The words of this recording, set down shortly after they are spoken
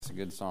a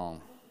good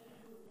song.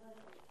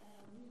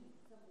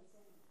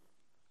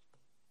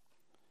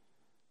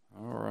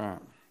 All right.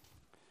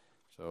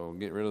 So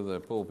get rid of the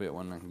pulpit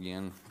one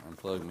again.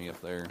 Unplug me up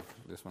there.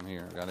 This one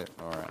here. Got it?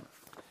 All right.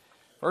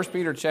 1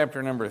 Peter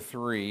chapter number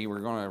 3. We're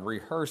going to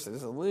rehearse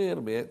this a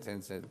little bit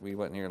since we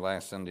wasn't here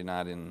last Sunday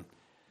night in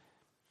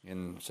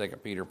 2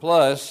 Peter,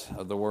 plus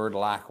of the word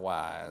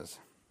likewise.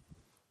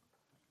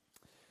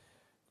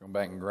 Go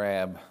back and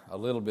grab a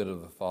little bit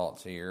of the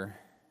thoughts here.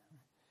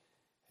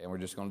 And we're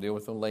just going to deal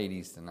with the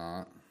ladies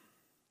tonight.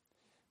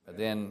 But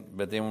then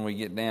when we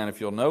get down,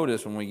 if you'll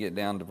notice, when we get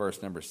down to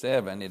verse number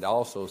 7, it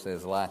also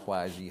says,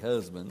 likewise ye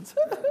husbands.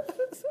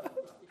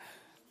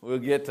 We'll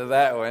get to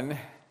that one.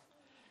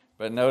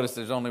 But notice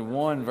there's only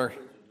one verse.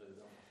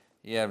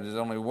 Yeah, there's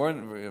only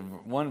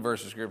one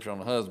verse of scripture on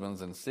the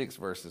husbands and 6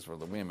 verses for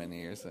the women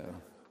here. So,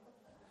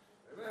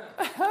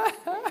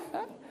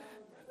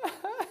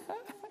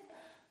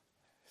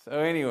 so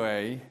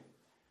anyway,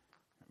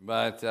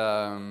 but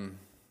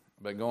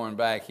going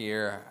back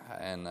here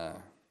and we're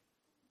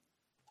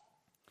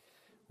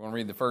going to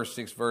read the first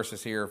 6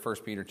 verses here of 1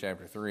 Peter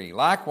chapter 3.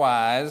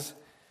 Likewise,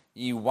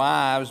 ye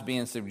wives, be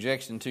in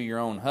subjection to your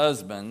own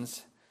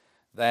husbands,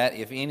 that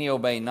if any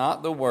obey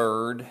not the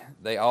word,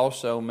 they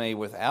also may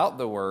without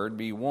the word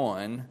be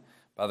won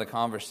by the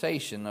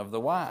conversation of the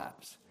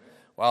wives,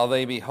 while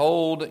they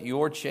behold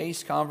your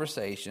chaste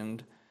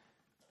conversation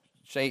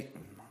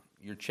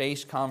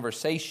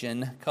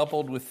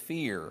coupled with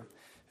fear,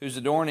 whose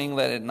adorning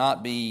let it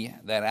not be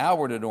that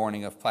outward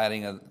adorning of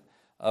plaiting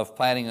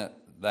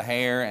the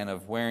hair and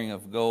of wearing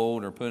of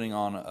gold or putting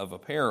on of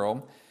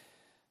apparel,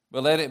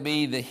 but let it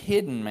be the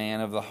hidden man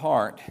of the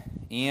heart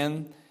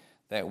in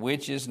that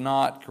which is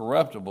not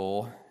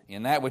corruptible,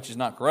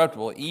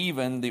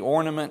 even the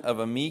ornament of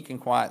a meek and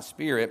quiet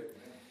spirit,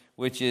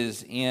 which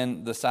is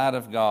in the sight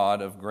of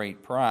God of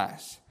great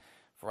price.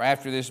 For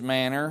after this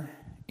manner,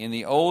 in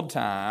the old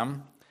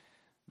time,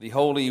 the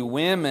holy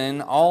women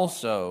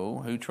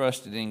also, who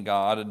trusted in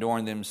God,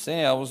 adorned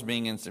themselves,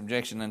 being in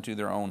subjection unto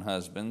their own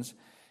husbands,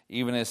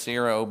 even as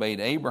Sarah obeyed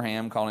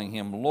Abraham, calling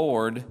him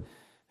Lord,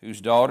 whose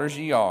daughters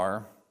ye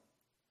are,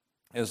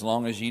 as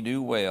long as ye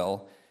do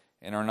well,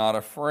 and are not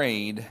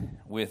afraid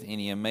with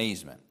any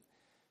amazement.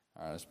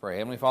 All right, let's pray.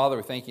 Heavenly Father,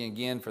 we thank you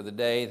again for the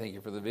day. Thank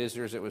you for the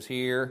visitors that was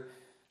here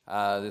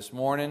this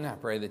morning. I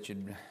pray that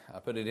you'd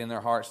put it in their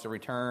hearts to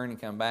return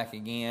and come back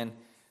again.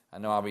 I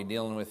know I'll be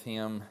dealing with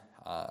him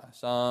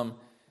some,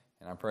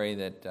 and I pray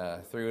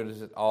that through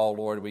it all,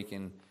 Lord, we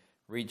can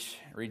reach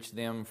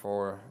them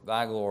for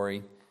thy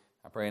glory.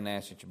 I pray and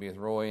ask that you be with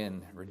Roy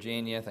and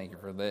Virginia. Thank you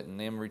for letting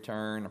them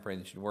return. I pray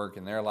that you'd work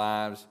in their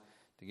lives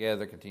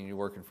together, continue to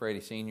work in Freddie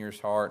Sr.'s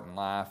heart and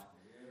life.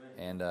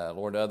 Amen. And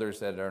Lord, others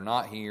that are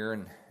not here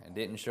and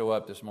didn't show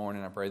up this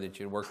morning, I pray that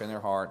you'd work in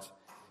their hearts.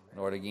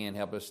 Lord, again,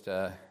 help us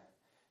to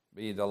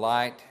be the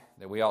light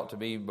that we ought to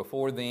be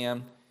before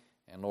them.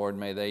 And Lord,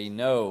 may they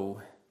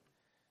know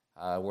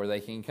where they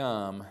can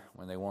come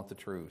when they want the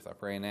truth. I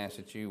pray and ask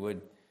that you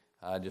would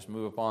just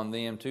move upon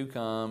them to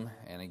come.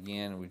 And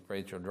again, we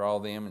pray that you'll draw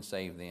them and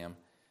save them,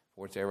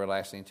 for it's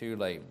everlasting too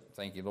late.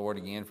 Thank you, Lord,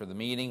 again for the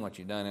meeting, what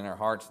you've done in our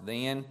hearts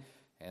then.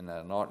 And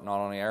not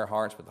only our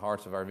hearts, but the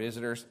hearts of our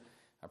visitors.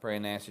 I pray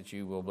and ask that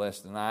you will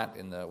bless the night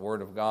in the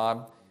Word of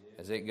God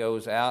as it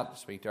goes out.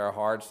 Speak to our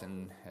hearts,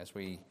 and as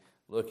we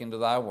look into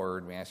thy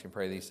Word, we ask and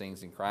pray these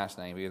things in Christ's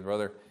name. Be with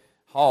Brother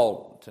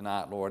Hall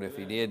tonight, Lord. If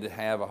he did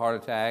have a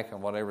heart attack or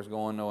whatever's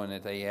going on, knowing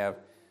that they have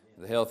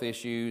the health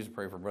issues,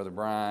 pray for Brother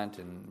Bryant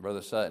and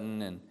Brother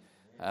Sutton and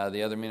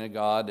the other men of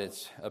God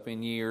that's up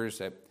in years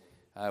that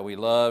we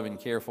love and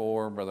care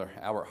for. Brother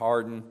Albert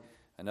Harden,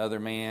 another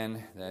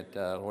man that,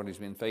 Lord, has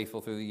been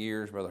faithful through the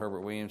years, Brother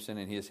Herbert Williamson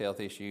and his health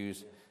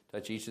issues.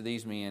 Touch each of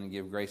these men and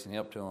give grace and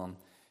help to them.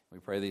 We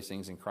pray these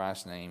things in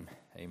Christ's name.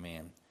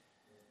 Amen.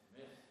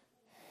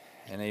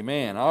 And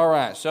amen. All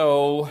right,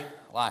 so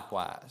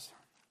likewise.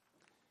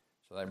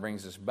 So that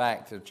brings us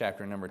back to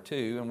chapter number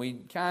 2, and we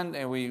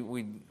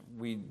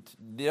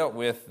dealt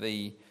with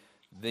the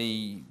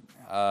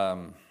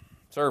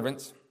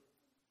servants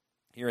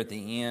here at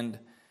the end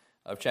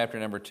of chapter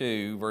number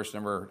 2, verse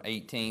number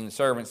 18.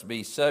 Servants,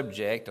 be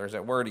subject. There's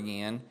that word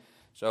again.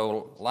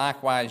 So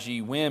likewise,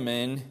 ye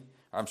wives,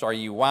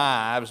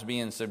 be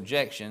in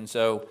subjection.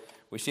 So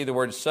we see the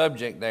word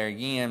subject there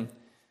again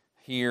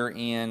here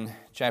in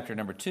chapter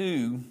number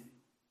 2,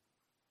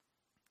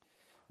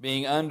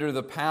 being under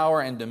the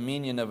power and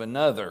dominion of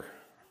another.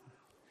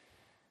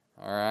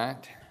 All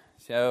right.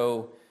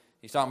 So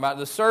he's talking about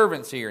the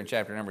servants here in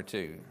chapter number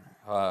 2.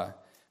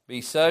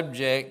 Be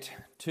subject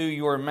to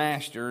your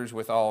masters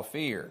with all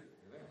fear,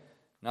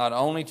 not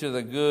only to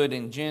the good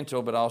and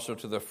gentle, but also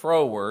to the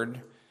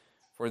froward.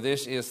 For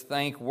this is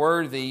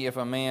thankworthy if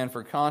a man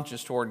for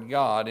conscience toward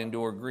God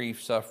endure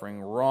grief,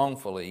 suffering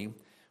wrongfully.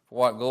 For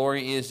what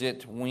glory is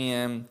it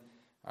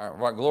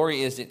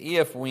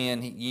if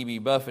when ye be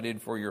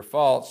buffeted for your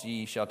faults,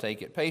 ye shall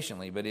take it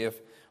patiently? But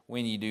if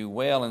when ye do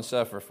well and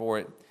suffer for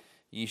it,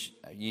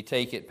 ye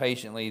take it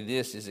patiently,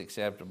 this is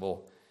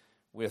acceptable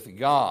with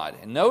God.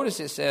 And notice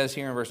it says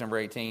here in verse number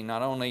 18,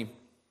 not only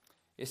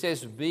It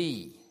says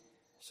be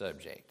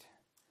subject.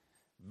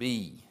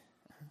 Be.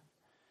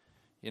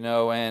 And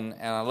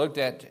I looked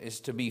at is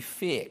to be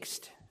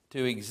fixed,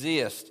 to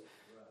exist,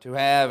 to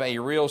have a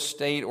real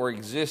state or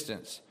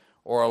existence,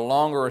 or a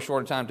longer or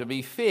shorter time, to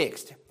be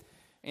fixed.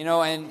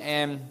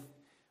 And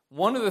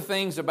one of the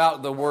things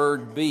about the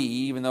word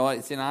be, even though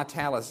it's in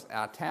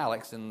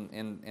italics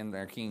in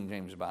their King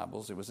James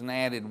Bibles, it was an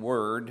added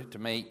word to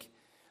make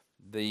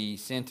the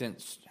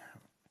sentence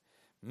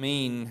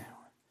mean,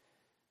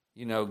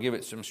 give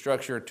it some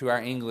structure to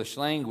our English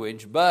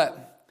language.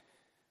 But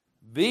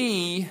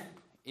be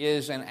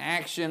is an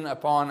action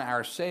upon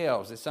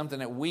ourselves. It's something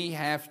that we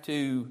have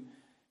to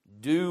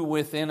do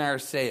within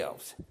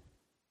ourselves.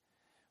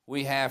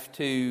 We have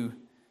to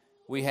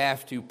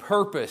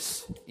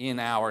purpose in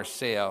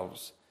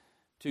ourselves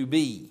to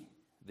be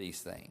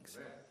these things.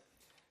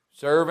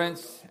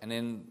 Servants, and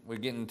then we're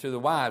getting to the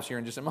wives here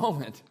in just a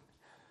moment.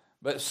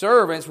 But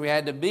servants, we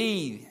had to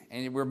be,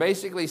 and we're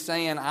basically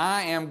saying,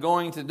 I am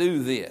going to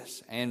do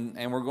this, and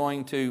we're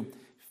going to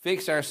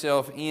fix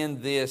ourselves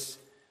in this,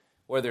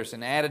 whether it's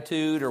an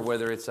attitude or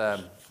whether it's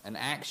an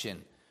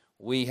action.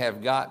 We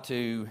have got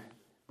to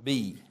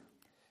be,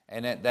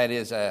 and that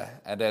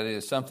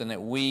is something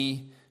that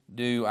we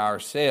do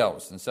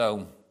ourselves. And so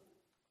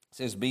it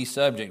says, be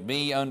subject,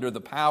 be under the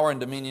power and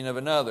dominion of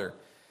another.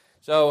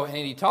 So, and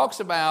he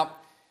talks about,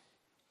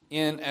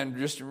 and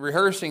just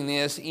rehearsing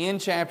this, in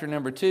chapter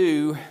number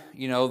 2,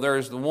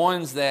 there's the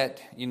ones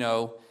that,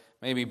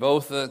 maybe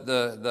both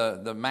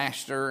the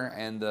master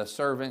and the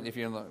servant, if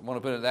you want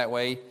to put it that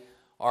way,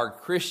 are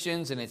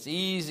Christians, and it's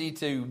easy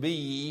to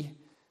be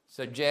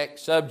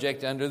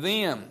subject under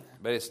them.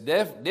 But it's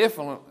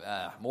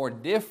more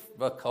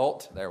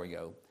difficult, there we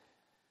go,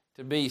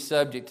 to be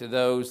subject to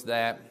those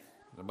that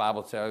the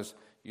Bible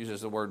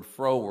uses the word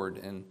froward,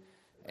 and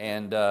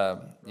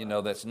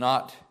that's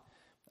not.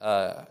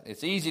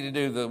 It's easy to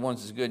do the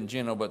ones that's good and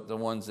gentle, but the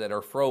ones that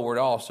are froward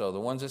also, the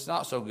ones that's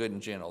not so good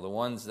and gentle, the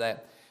ones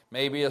that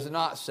maybe is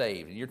not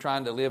saved. You're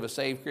trying to live a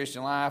saved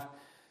Christian life,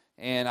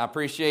 and I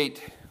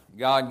appreciate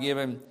God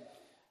giving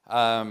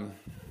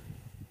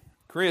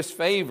Chris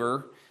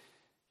favor,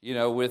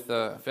 with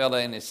the fella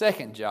in his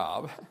second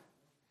job,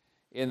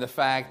 in the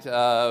fact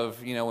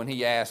of, when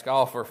he asked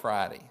off for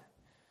Friday,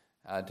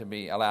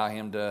 allow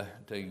him to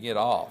get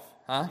off.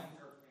 Huh?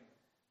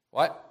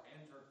 What?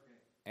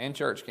 And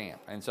church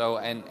camp. And so,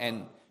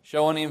 and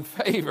showing him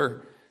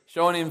favor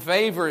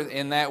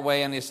in that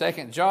way in his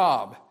second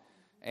job.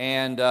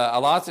 And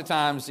lots of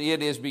times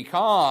it is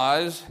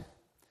because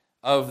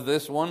of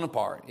this one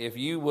part. If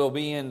you will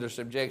be in the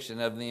subjection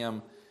of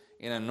them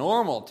in a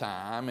normal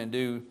time and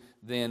do,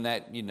 then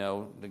that,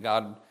 the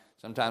God,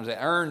 sometimes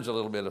that earns a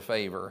little bit of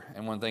favor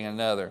and one thing and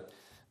another.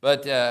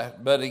 But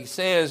he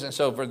says, and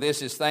so for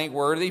this is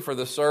thankworthy, for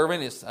the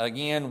servant is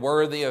again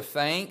worthy of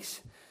thanks.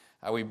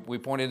 We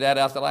pointed that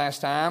out the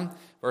last time.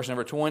 Verse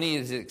number 20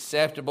 is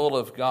acceptable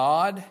of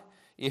God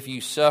if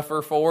you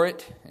suffer for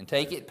it and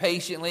take it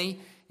patiently.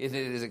 If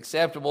it is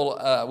acceptable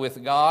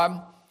with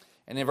God.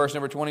 And then verse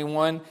number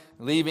 21,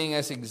 leaving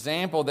us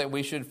example that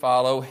we should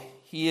follow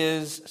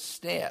His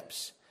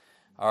steps.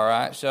 All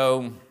right,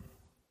 so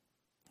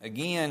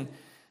again,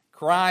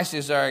 Christ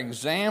is our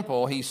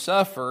example. He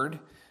suffered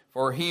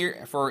for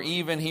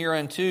even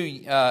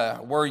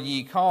hereunto were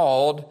ye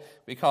called,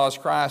 because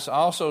Christ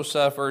also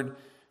suffered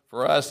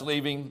for us,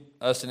 leaving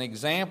us an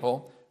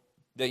example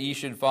that ye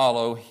should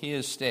follow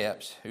His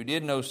steps, who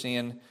did no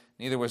sin,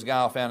 neither was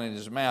guile found in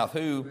His mouth,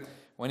 who,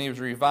 when He was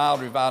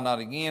reviled not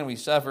again. We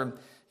suffered,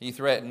 He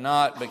threatened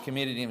not, but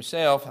committed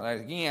Himself. And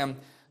again,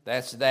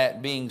 that's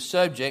that being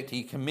subject.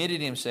 He committed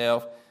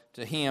Himself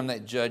to Him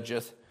that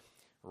judgeth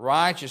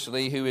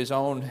righteously, who His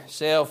own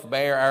self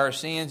bare our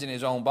sins in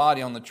His own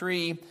body on the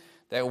tree,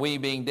 that we,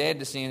 being dead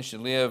to sin,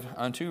 should live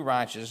unto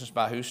righteousness,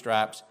 by whose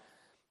stripes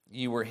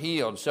ye were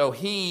healed. So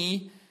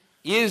He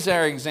is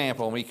our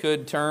example. We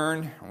could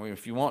turn,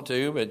 if you want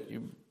to, but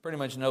you pretty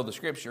much know the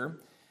Scripture.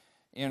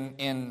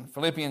 In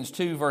Philippians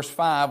 2, verse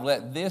 5,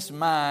 let this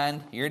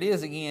mind, here it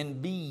is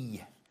again,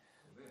 be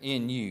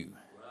in you.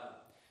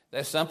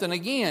 That's something,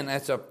 again,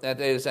 that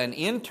is an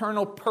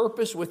internal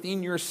purpose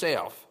within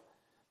yourself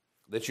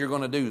that you're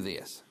going to do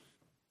this.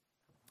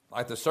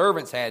 Like the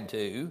servants had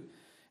to,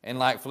 and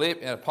like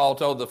Paul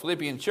told the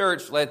Philippian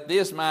church, let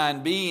this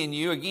mind be in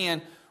you.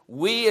 Again,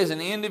 we as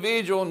an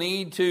individual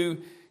need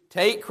to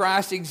take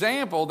Christ's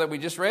example that we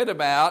just read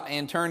about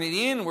and turn it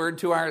inward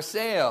to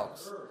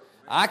ourselves.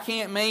 I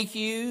can't make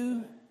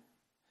you,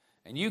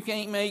 and you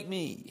can't make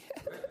me.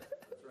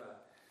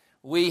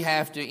 We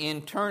have to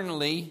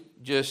internally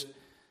just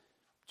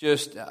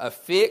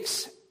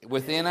fix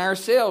within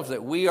ourselves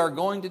that we are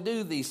going to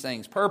do these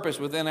things. Purpose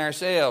within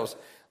ourselves.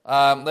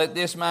 Let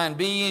this mind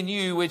be in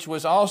you, which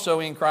was also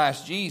in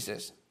Christ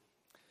Jesus,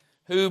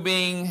 who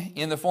being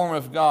in the form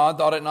of God,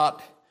 thought it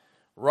not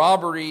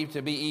robbery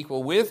to be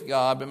equal with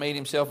God, but made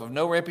himself of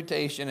no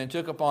reputation, and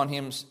took upon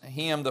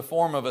him the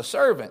form of a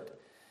servant,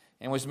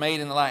 and was made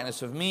in the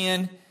likeness of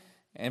men.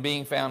 And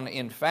being found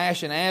in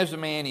fashion as a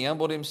man, he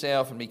humbled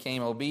himself and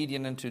became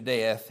obedient unto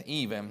death,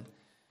 even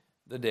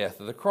the death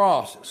of the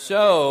cross.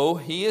 So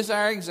he is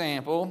our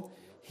example.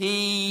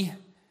 He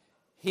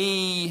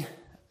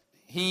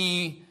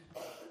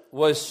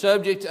was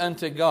subject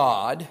unto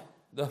God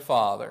the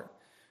Father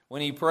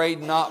when he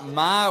prayed, not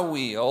my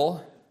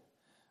will,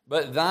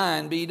 but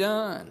thine be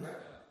done.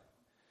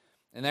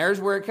 And there's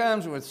where it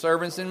comes with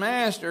servants and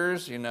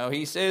masters. You know,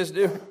 he says,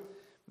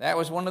 that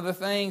was one of the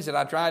things that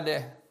I tried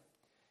to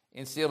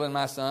instill in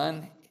my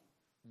son,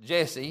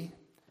 Jesse.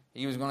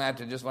 He was going to have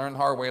to just learn the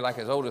hard way like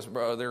his oldest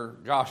brother,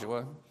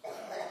 Joshua.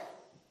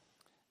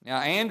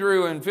 Now,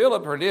 Andrew and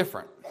Philip are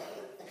different.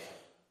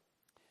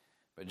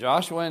 But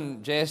Joshua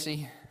and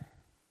Jesse,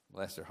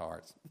 bless their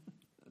hearts.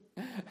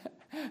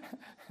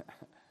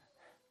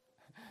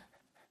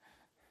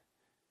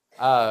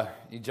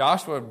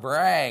 Joshua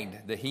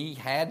bragged that he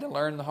had to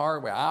learn the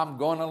hard way. I'm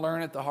going to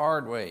learn it the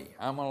hard way.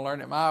 I'm going to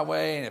learn it my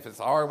way, and if it's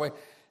the hard way,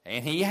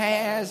 and he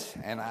has,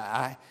 and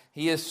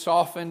he has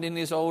softened in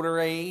his older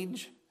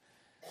age.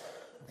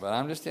 But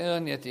I'm just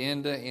telling you, at the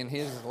end, in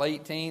his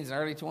late teens and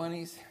early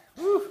 20s,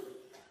 whew.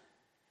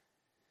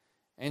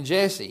 And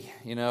Jesse,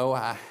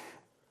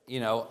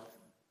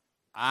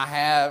 I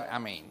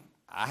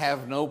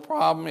have no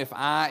problem if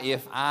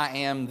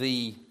I'm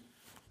the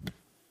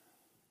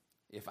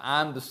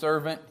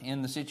servant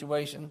in the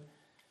situation,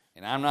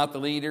 and I'm not the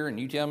leader, and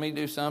you tell me to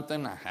do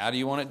something. How do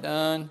you want it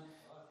done?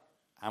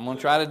 I'm going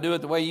to try to do it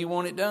the way you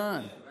want it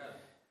done.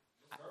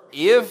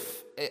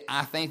 If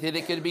I think that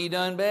it could be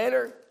done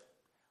better,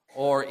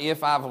 or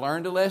if I've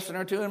learned a lesson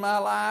or two in my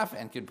life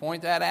and could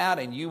point that out,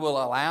 and you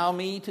will allow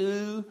me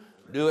to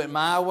do it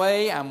my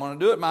way, I'm going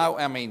to do it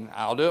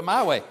I'll do it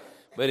my way.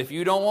 But if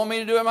you don't want me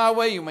to do it my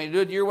way, you want me to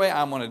do it your way,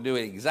 I'm going to do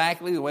it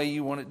exactly the way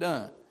you want it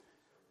done.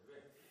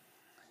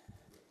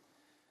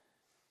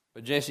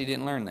 But Jesse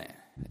didn't learn that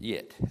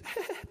yet.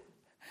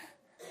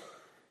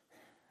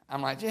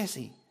 I'm like,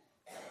 Jesse,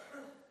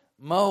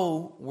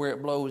 mow where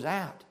it blows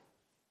out.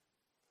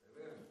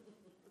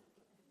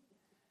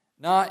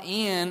 Not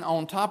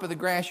on top of the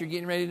grass you're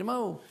getting ready to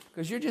mow,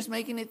 because you're just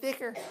making it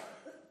thicker.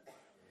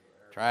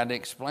 Tried to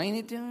explain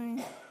it to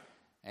him,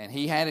 and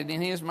he had it in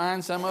his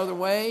mind some other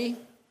way,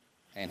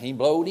 and he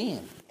blowed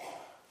in.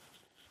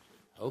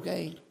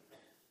 Okay.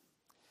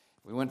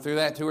 We went through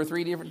that 2 or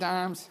 3 different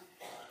times,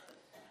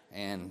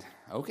 and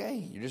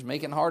okay, you're just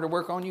making it hard to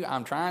work on you.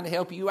 I'm trying to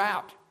help you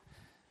out.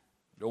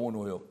 Don't want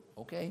to help.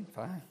 Okay,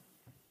 fine.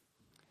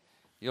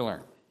 You'll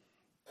learn.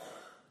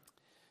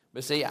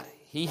 But see,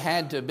 he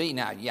had to be.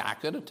 Now, I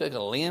could have took a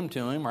limb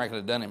to him, or I could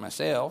have done it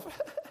myself.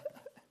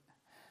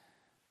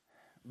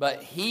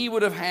 But he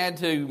would have had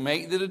to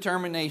make the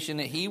determination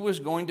that he was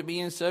going to be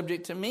in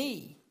subject to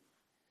me.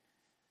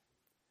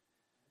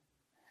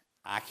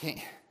 I can't,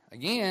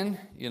 again,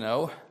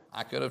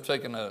 I could have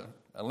taken a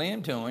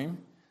limb to him,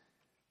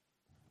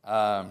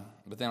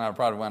 but then I would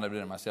probably wind up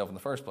doing it myself in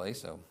the first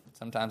place, so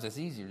sometimes it's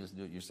easier just to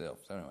do it yourself.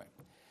 So anyway,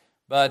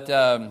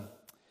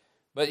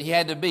 but he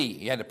had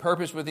to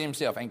purpose with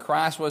himself, and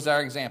Christ was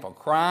our example.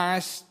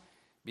 Christ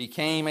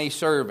became a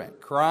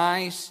servant.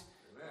 Christ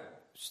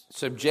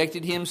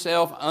subjected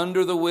himself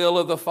under the will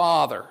of the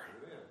Father.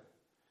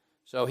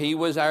 So he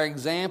was our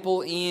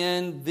example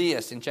in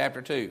this, in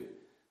chapter 2.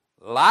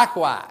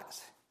 Likewise,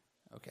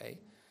 okay,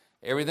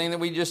 everything that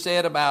we just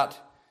said about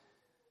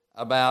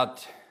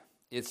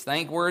it's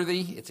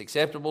thankworthy, it's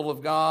acceptable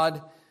of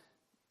God,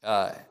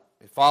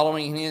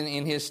 following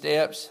in his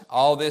steps,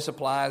 all this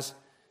applies,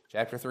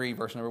 chapter 3,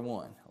 verse number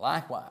 1.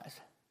 Likewise,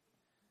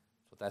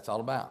 that's what that's all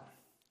about.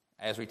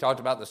 As we talked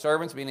about the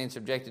servants being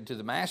subjected to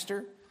the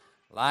master,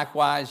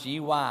 likewise, ye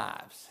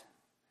wives,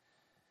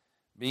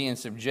 be in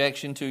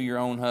subjection to your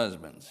own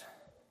husbands.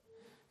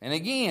 And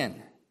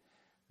again,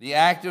 the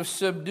act of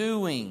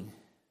subduing,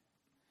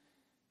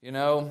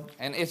 and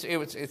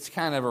it's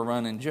kind of a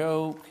running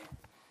joke,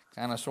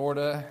 kind of, sort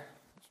of,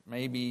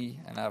 maybe,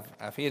 and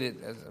I've hit it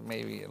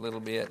maybe a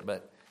little bit,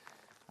 but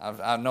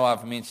I know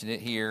I've mentioned it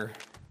here,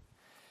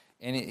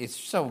 and it's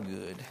so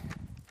good.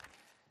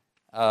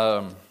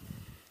 Let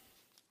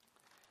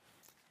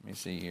me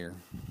see here.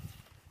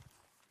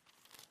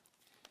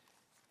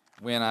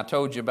 When I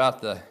told you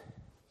about the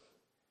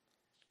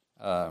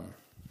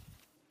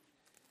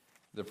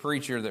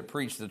preacher that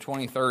preached the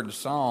 23rd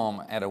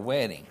Psalm at a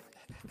wedding,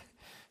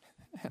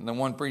 and the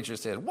one preacher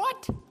said,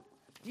 "What?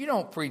 You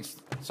don't preach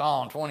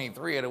Psalm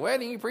 23 at a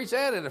wedding, you preach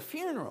that at a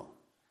funeral."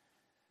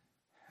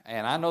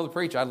 And I know the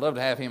preacher. I'd love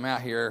to have him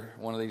out here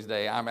one of these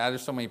days.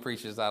 There's so many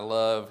preachers I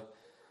love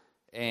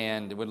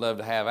and would love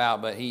to have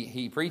out, but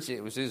he preached it.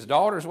 It was his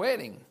daughter's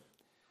wedding.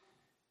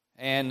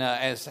 And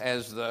as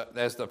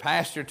the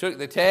pastor took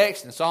the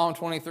text in Psalm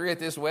 23 at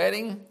this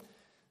wedding,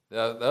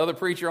 the other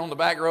preacher on the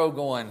back row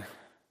going,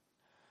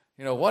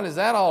 what is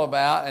that all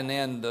about? And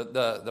then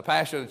the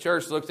pastor of the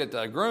church looked at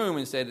the groom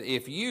and said,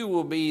 "If you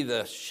will be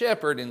the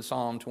shepherd in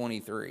Psalm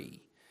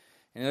 23.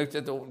 And he looked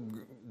at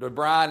the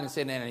bride and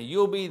said, "And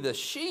you'll be the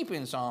sheep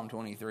in Psalm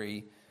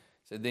 23.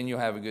 Said, "Then you'll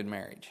have a good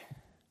marriage."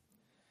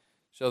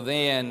 So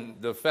then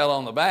the fellow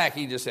on the back,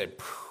 he just said,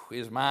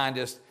 his mind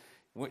just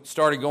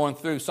started going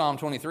through Psalm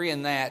 23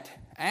 in that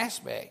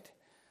aspect.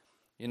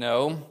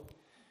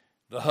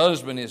 The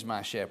husband is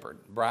my shepherd.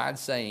 Bride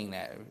saying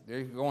that.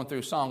 They're going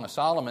through Song of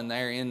Solomon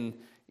there in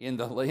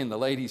the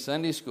ladies'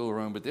 Sunday school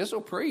room, but this will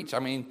preach. I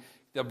mean,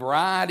 the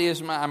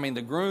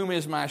groom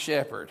is my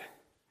shepherd.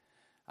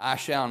 I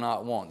shall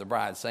not want. The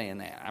bride saying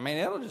that. I mean,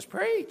 it'll just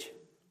preach.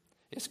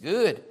 It's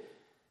good.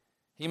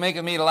 He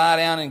maketh me to lie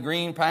down in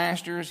green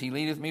pastures. He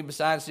leadeth me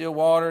beside still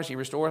waters. He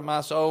restoreth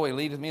my soul. He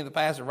leadeth me in the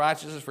paths of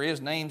righteousness for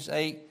his name's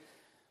sake.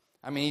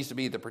 I mean, he's to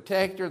be the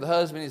protector. The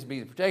husband is to be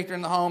the protector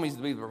in the home. He's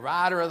to be the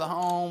provider of the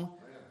home.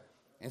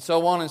 And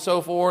so on and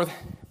so forth.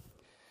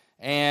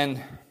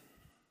 And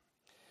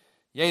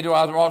yea, do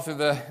I walk through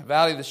the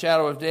valley of the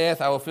shadow of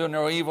death, I will feel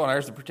no evil. And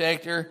there's the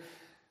protector.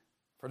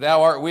 For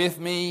thou art with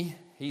me.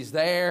 He's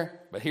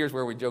there. But here's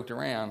where we joked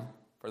around.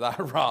 For thy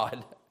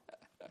rod.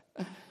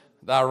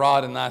 Thy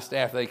rod and thy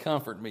staff, they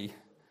comfort me.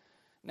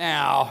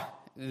 Now,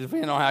 it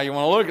depends on how you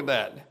want to look at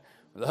that.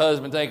 The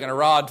husband taking a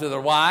rod to the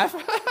wife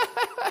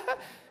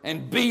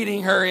and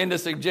beating her into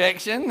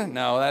subjection.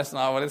 No, that's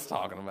not what it's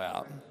talking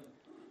about.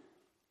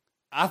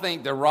 I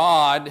think the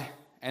rod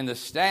and the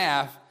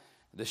staff,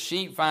 the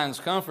sheep finds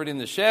comfort in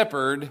the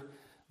shepherd,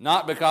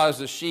 not because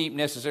the sheep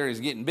necessarily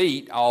is getting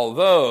beat,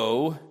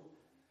 although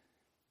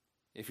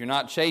if you're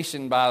not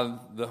chastened by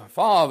the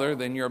father,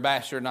 then you're a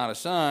bastard, not a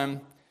son,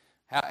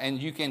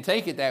 and you can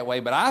take it that way.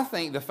 But I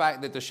think the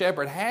fact that the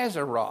shepherd has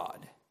a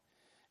rod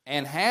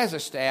and has a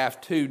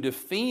staff to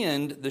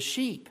defend the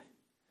sheep,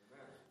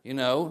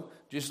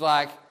 just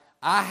like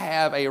I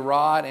have a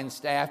rod and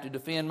staff to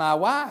defend my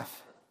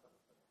wife.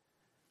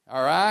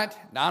 All right?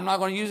 Now, I'm not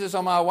going to use this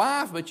on my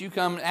wife, but you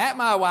come at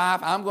my wife,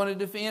 I'm going to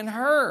defend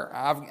her.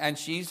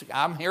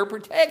 I'm her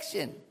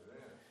protection.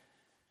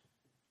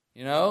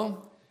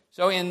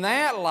 So in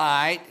that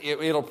light,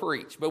 it'll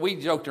preach. But we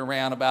joked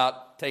around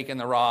about taking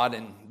the rod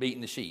and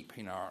beating the sheep,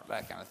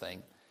 that kind of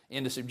thing,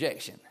 into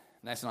subjection.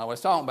 And that's not what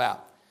it's talking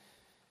about.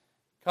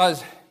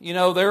 Because,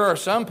 there are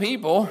some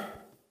people,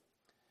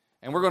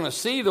 and we're going to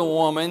see the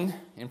woman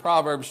in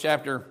Proverbs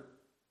chapter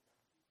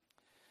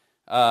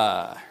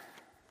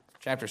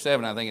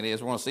 7, I think it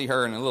is. We're going to see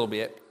her in a little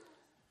bit.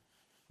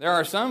 There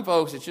are some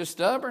folks that's just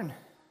stubborn.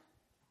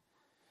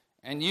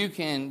 And you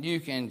can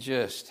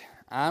just,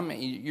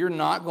 you're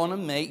not going to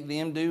make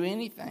them do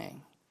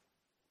anything.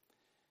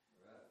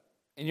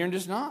 And you're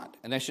just not.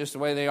 And that's just the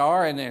way they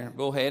are, and they're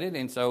bullheaded,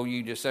 and so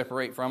you just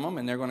separate from them,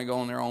 and they're going to go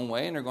on their own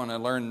way, and they're going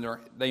to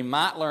they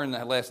might learn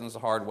the lessons the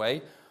hard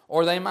way,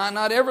 or they might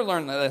not ever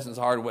learn the lessons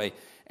the hard way.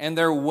 And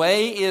their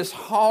way is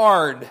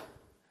hard.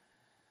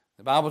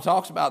 The Bible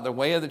talks about the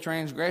way of the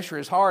transgressor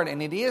is hard,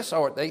 and it is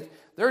hard.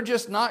 They're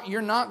just not,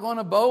 you're not going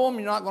to bow them,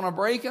 you're not going to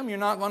break them, you're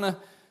not going to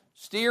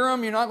steer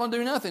them, you're not going to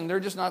do nothing. They're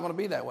just not going to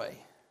be that way.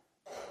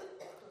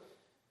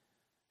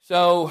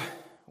 So,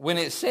 when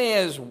it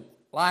says,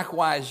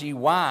 likewise ye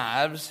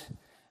wives,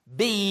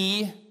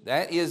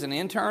 that is an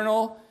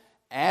internal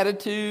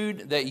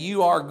attitude that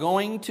you are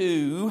going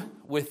to,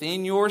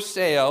 within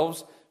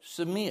yourselves,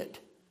 submit.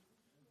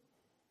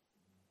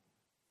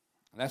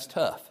 That's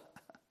tough.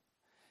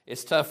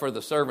 It's tough for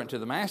the servant to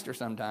the master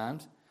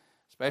sometimes,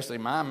 especially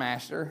my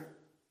master,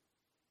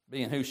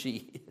 being who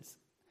she is.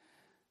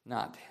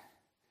 Not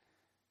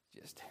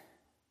just,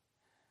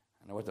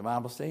 I know what the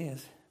Bible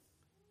says,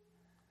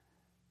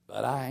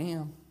 but I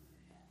am.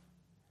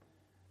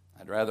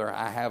 I'd rather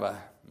I have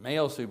a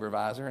male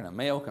supervisor and a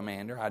male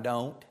commander. I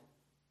don't.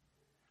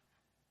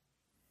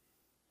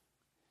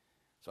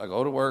 So I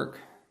go to work.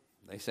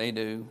 They say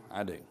do,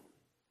 I do.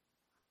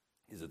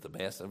 Is it the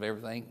best of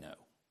everything? No.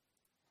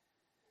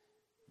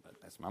 But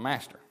that's my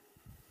master.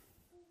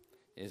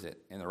 Is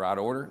it in the right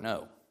order?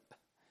 No.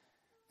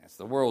 That's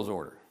the world's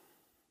order.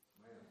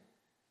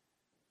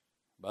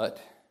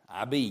 But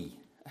I be.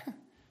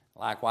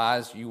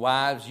 Likewise, you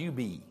wives, you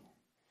be.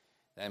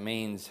 That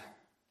means,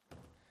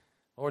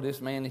 Lord,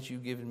 this man that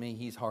you've given me,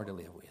 he's hard to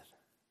live with.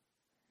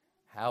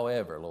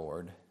 However,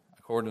 Lord,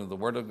 according to the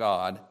Word of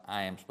God,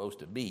 I am supposed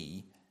to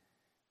be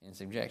in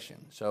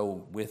subjection.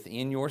 So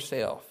within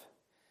yourself,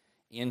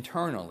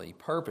 internally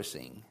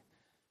purposing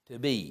to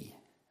be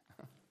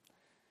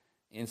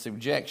in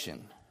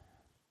subjection.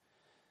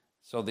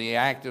 So the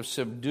act of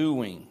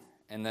subduing,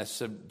 and the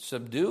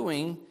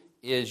subduing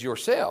is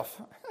yourself,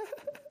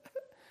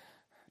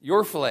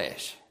 your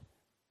flesh.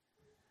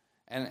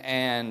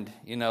 And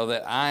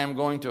that I am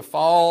going to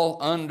fall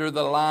under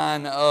the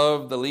line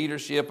of the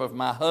leadership of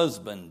my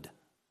husband.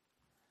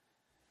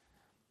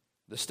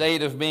 The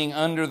state of being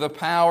under the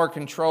power,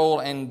 control,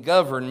 and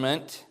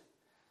government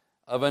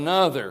of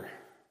another.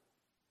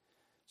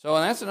 So,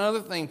 and that's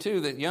another thing,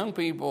 too, that young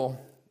people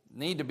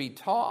need to be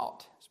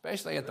taught,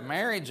 especially at the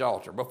marriage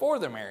altar, before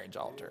the marriage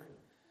altar.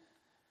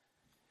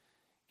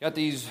 Got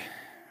these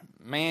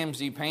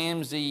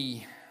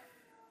mamsy-pamsy,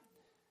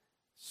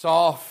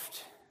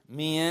 soft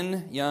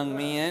men, young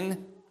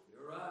men.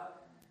 You're right.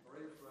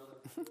 Preach,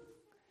 brother.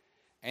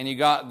 And you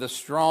got the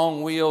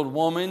strong-willed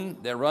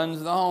woman that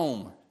runs the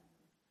home.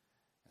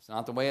 That's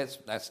not the way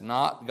that's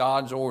not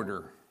God's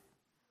order.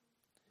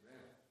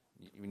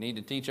 We need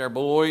to teach our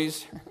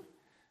boys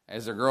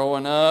as they're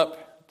growing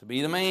up to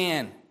be the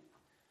man.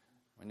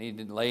 We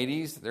need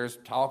ladies. There's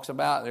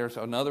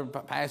another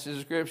passage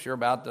of Scripture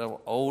about the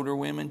older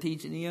women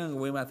teaching the younger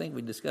women. I think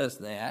we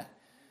discussed that.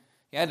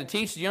 You had to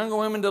teach the younger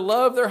women to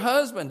love their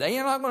husband. They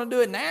are not going to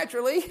do it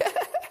naturally.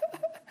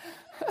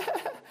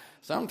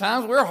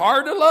 Sometimes we're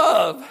hard to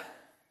love.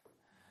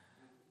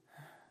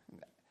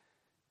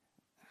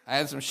 I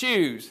had some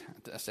shoes.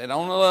 I sat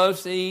on the love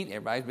seat.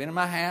 Everybody's been in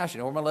my house. You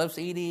know where my love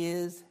seat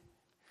is.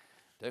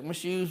 Took my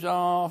shoes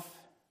off.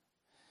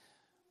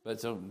 But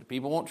so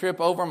people won't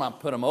trip over them, I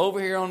put them over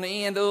here on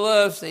the end of the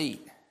love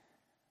seat.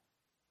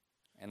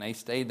 And they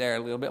stayed there a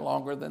little bit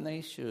longer than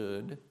they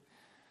should.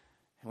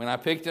 When I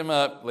picked them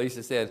up,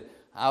 Lisa said,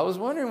 I was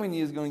wondering when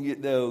you was going to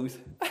get those.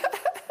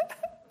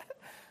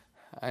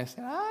 I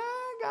said,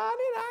 I got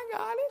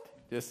it.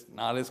 Just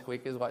not as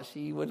quick as what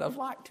she would have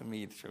liked to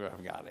me to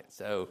have got it.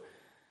 So,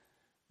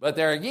 but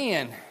there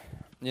again,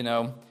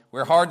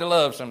 we're hard to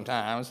love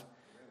sometimes.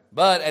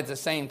 But at the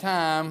same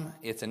time,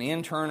 it's an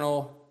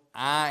internal,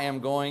 I am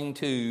going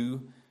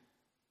to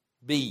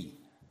be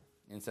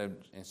in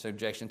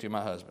subjection to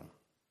my husband.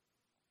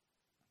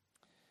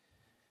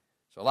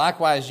 So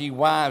likewise, ye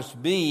wives,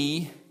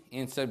 be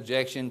in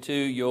subjection to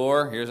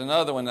your, here's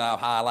another one that I've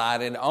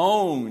highlighted,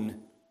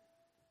 own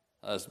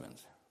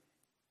husbands.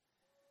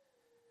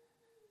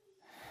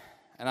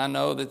 And I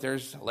know that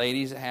there's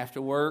ladies that have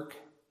to work,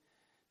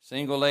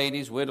 single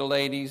ladies, widow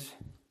ladies,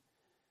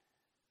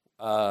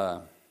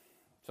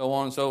 so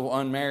on and so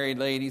unmarried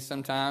ladies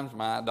sometimes.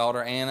 My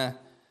daughter Anna,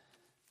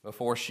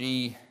 before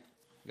she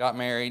got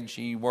married,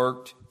 she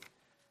worked.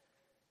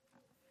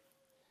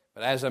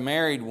 But as a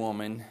married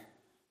woman,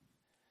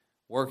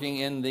 working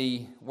in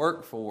the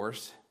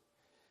workforce,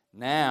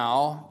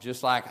 now,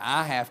 just like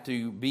I have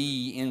to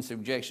be in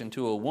subjection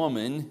to a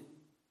woman,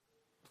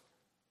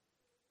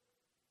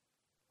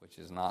 which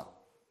is not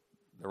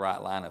the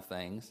right line of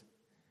things,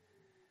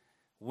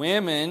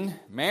 women,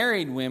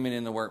 married women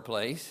in the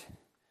workplace,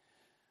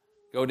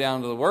 go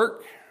down to the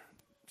work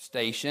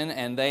station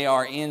and they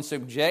are in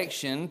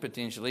subjection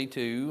potentially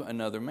to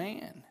another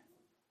man,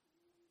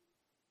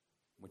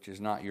 which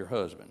is not your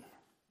husband.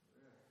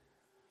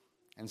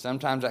 And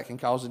sometimes that can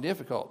cause a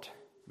difficult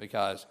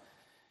because,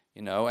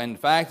 in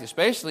fact,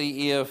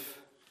 especially if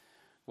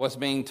what's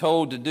being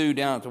told to do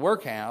down at the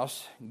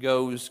workhouse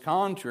goes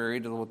contrary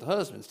to what the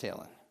husband's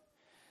telling.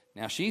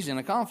 Now, she's in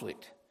a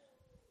conflict.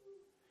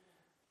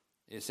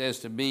 It says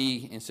to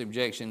be in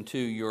subjection to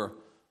your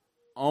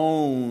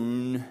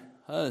own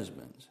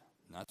husbands,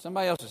 not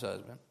somebody else's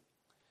husband.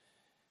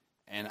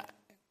 And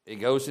it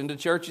goes into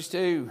churches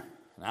too.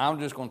 And I'm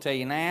just going to tell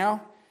you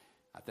now,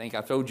 I think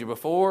I've told you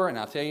before, and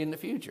I'll tell you in the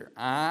future,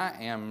 I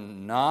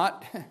am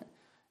not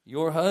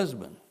your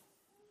husband.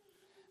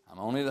 I'm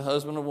only the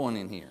husband of one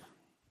in here.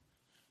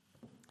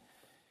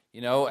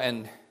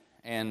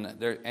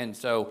 And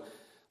so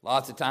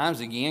lots of times,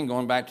 again,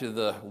 going back to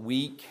the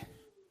weak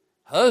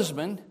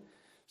husband,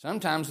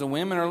 sometimes the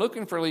women are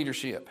looking for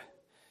leadership.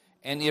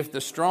 And if the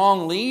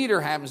strong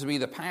leader happens to be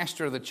the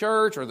pastor of the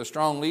church, or the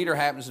strong leader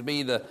happens to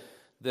be the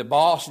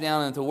boss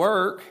down at the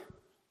work,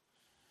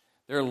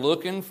 they're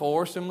looking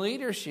for some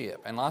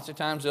leadership. And lots of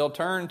times they'll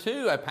turn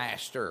to a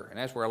pastor. And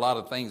that's where a lot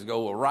of things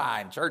go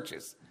awry in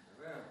churches.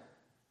 Amen.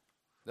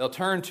 They'll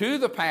turn to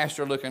the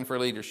pastor looking for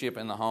leadership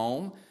in the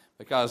home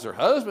because their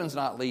husband's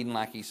not leading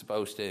like he's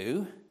supposed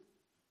to.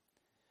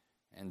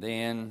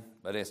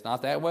 But it's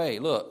not that way.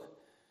 Look,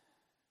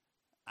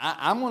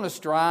 I'm going to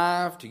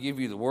strive to give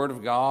you the Word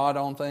of God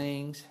on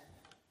things.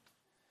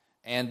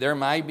 And there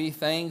may be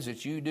things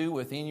that you do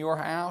within your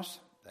house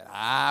that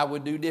I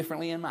would do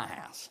differently in my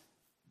house.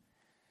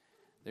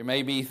 There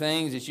may be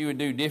things that you would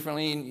do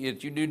differently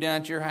that you do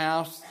down at your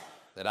house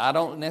that I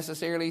don't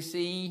necessarily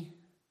see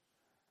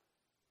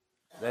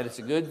that it's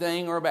a good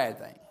thing or a bad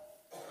thing.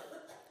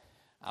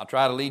 I'll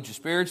try to lead you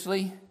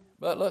spiritually,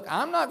 but look,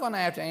 I'm not going to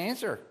have to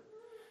answer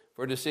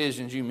for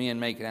decisions you men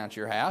make out at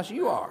your house.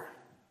 You are.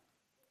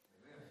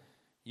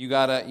 You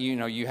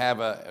have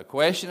a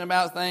question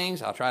about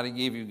things. I'll try to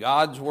give you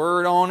God's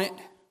word on it.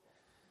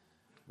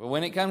 But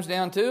when it comes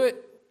down to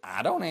it,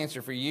 I don't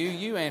answer for you.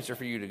 You answer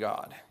for you to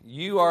God.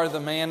 You are the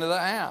man of the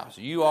house.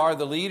 You are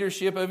the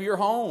leadership of your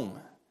home.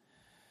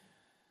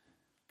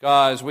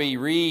 Because we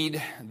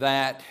read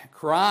that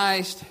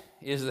Christ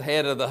is the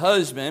head of the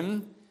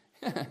husband.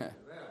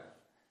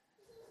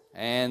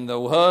 And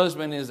the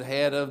husband is the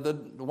head of the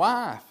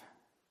wife.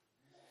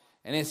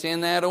 And it's in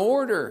that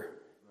order.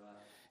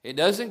 It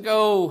doesn't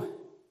go,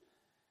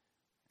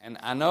 and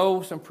I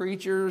know some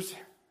preachers,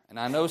 and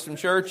I know some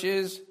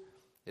churches,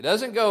 it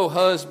doesn't go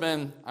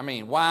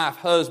wife,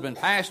 husband,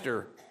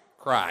 pastor,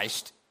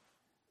 Christ.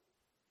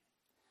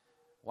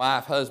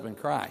 Wife, husband,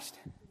 Christ.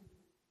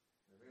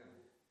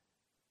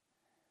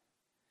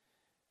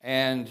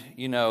 And,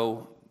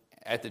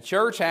 at the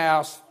church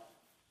house,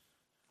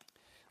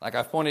 like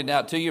I've pointed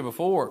out to you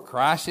before,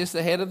 Christ is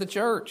the head of the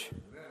church.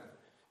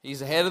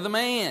 He's the head of the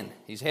man.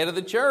 He's head of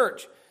the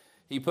church.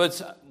 He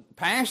puts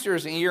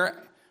pastors in here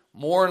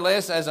more or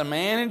less as a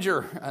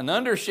manager, an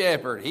under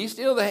shepherd. He's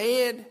still the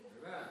head.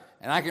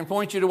 And I can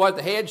point you to what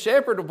the head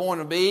shepherd will want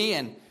to be,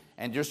 and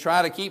and just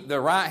try to keep the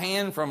right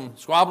hand from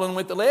squabbling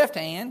with the left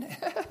hand.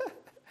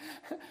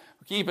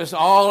 Keep us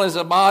all as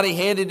a body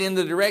headed in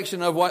the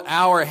direction of what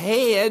our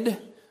head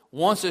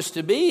wants us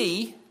to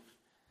be.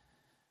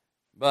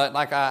 But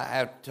like I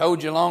have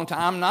told you a long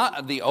time, I'm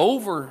not the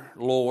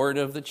overlord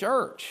of the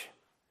church.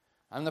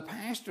 I'm the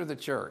pastor of the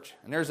church.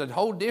 And there's a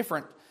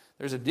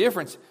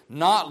difference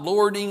not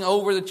lording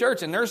over the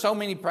church. And there's so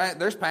many,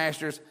 there's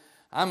pastors,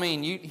 I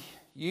mean,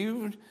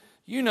 you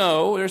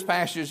know, there's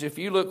pastors, if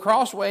you look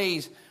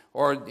crossways,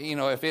 or, you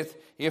know,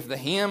 if the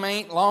hymn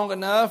ain't long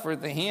enough, or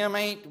if the hymn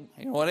ain't,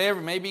 you know, whatever,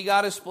 maybe you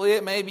got to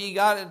split, maybe you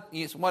got to,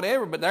 it's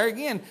whatever. But there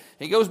again,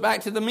 it goes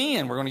back to the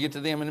men. We're going to get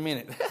to them in a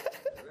minute.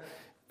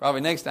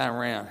 Probably next time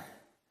around.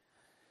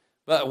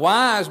 But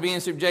wives, be in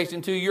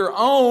subjection to your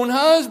own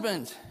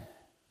husbands.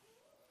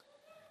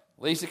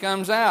 Lisa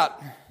comes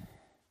out.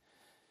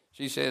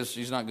 She says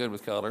she's not good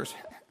with colors.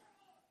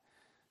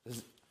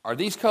 Are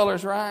these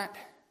colors right?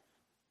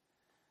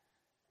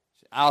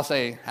 I'll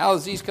say, how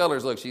does these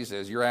colors look? She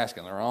says, you're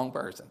asking the wrong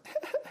person.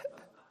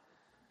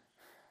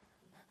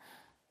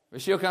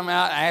 But she'll come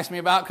out and ask me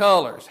about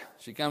colors.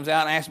 She comes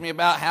out and asks me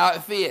about how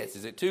it fits.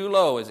 Is it too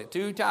low? Is it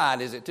too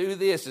tight? Is it too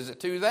this? Is it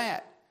too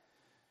that?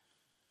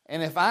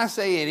 And if I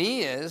say it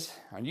is,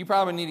 and you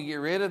probably need to get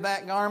rid of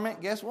that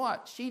garment, guess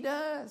what? She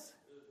does.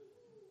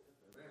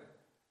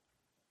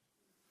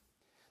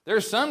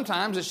 There's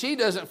sometimes that she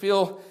doesn't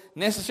feel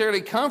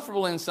necessarily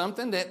comfortable in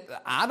something that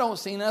I don't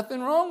see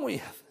nothing wrong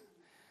with.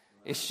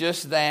 It's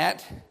just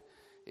that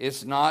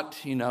it's not,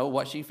 you know,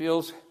 what she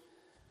feels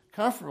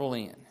comfortable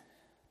in.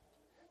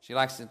 She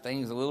likes the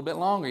things a little bit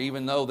longer,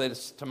 even though that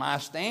it's to my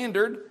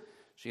standard.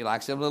 She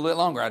likes it a little bit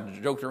longer. I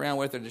joked around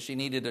with her that she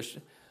needed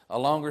a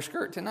longer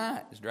skirt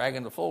tonight. It's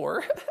dragging the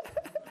floor.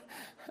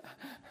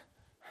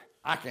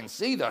 I can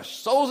see the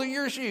soles of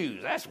your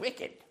shoes. That's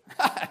wicked.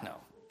 No.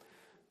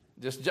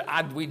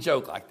 We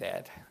joke like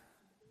that.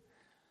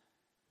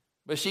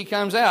 But she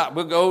comes out.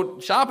 We'll go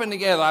shopping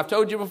together. I've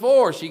told you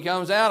before. She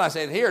comes out. I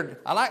said, here,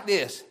 I like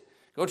this.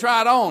 Go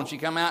try it on. She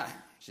come out.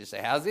 She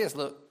say, how's this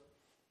look?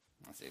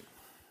 I said,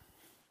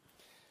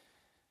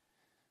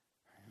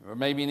 or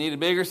maybe you need a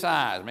bigger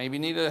size. Maybe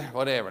you need a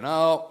whatever.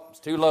 No,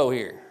 it's too low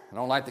here. I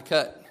don't like the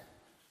cut.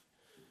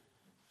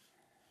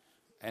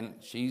 And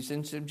she's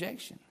in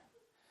subjection.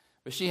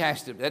 But she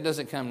has to, that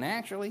doesn't come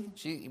naturally.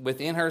 She,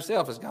 within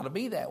herself, has got to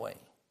be that way.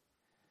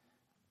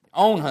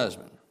 Own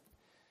husband.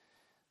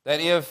 That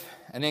if,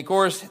 and of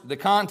course, the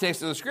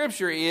context of the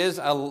scripture is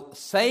a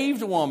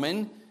saved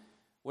woman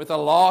with a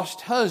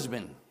lost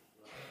husband.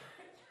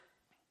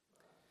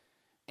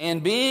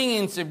 And being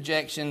in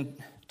subjection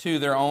to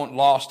their own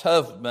lost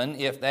husband,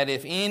 if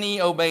any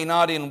obey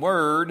not in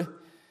word,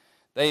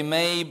 they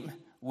may,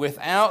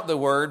 without the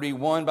word, be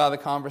won by the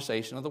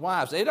conversation of the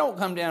wives. They don't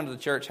come down to the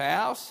church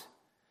house.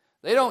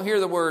 They don't hear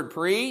the word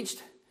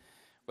preached.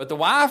 But the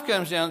wife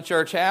comes down to the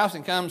church house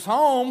and comes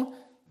home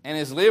and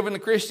is living the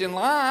Christian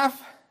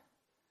life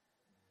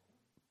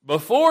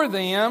before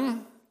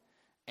them,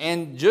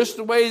 and just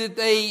the way that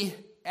they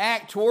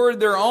act toward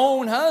their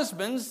own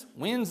husbands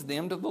wins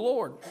them to the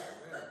Lord.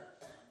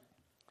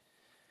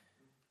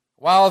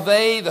 While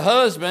they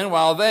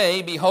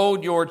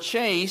behold your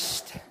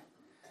chaste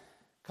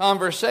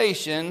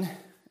conversation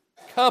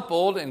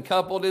coupled, and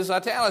coupled is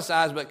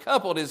italicized, but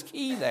coupled is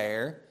key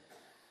there.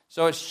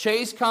 So it's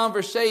chaste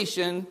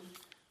conversation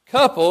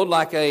coupled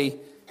like a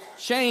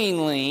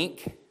chain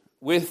link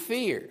with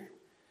fear.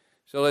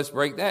 So let's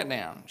break that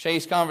down.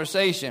 Chaste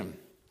conversation.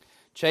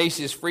 Chaste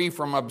is free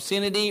from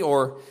obscenity,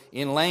 or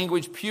in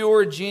language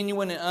pure,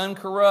 genuine, and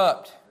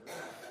uncorrupt.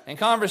 And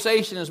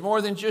conversation is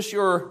more than just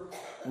your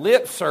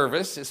lip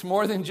service. It's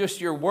more than just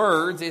your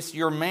words. It's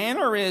your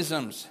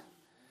mannerisms.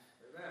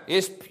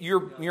 It's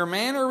your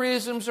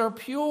mannerisms are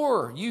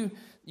pure.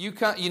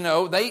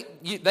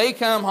 They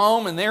come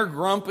home and they're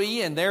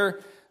grumpy and they're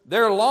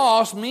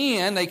lost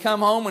men. They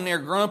come home and they're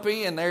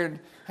grumpy and they're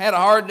had a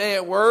hard day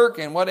at work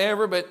and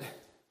whatever, but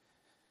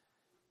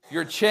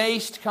your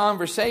chaste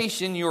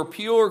conversation, your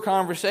pure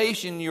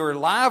conversation, your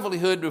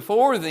livelihood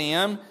before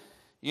them,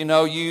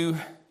 you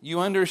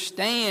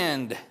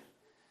understand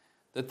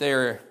that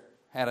they're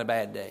had a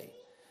bad day.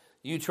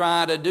 You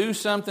try to do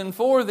something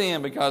for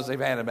them because they've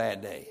had a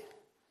bad day.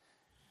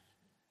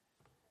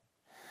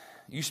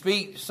 You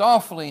speak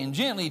softly and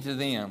gently to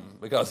them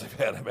because they've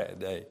had a bad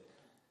day.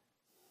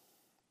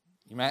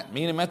 You might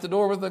meet them at the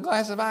door with a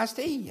glass of iced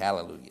tea.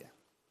 Hallelujah.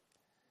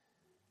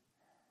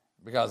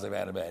 Because they've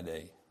had a bad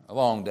day. A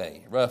long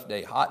day, rough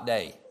day, hot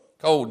day,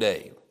 cold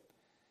day.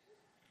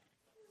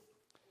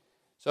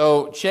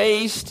 So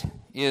chaste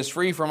is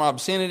free from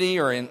obscenity,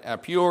 or in a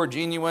pure,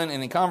 genuine,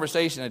 and in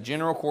conversation, a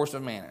general course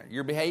of manner.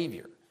 Your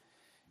behavior.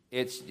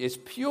 It's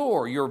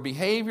pure. Your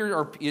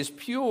behavior is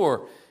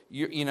pure.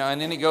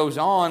 And then it goes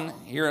on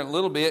here in a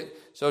little bit.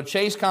 So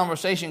chaste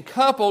conversation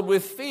coupled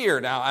with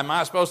fear. Now, am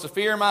I supposed to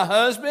fear my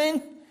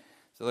husband?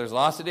 So there's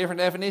lots of different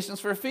definitions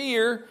for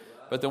fear.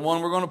 But the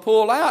one we're going to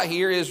pull out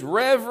here is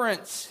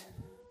reverence.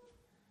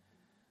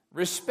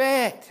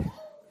 Respect.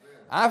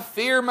 I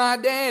fear my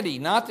daddy.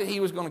 Not that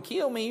he was going to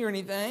kill me or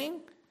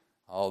anything.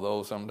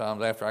 Although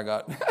sometimes after I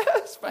got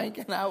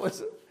spanking, I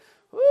was,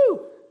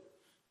 whoo.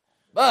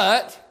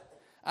 But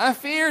I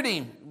feared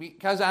him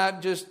because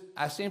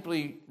I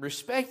simply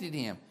respected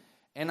him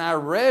and I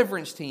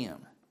reverenced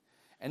him.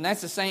 And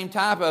that's the same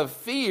type of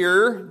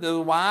fear the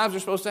wives are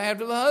supposed to have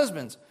to the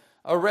husbands,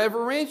 a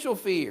reverential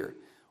fear.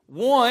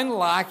 One,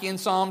 like in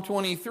Psalm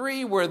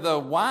 23, where the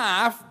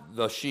wife,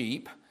 the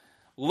sheep,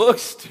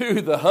 looks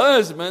to the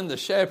husband, the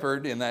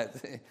shepherd, in that,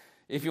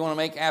 if you want to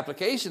make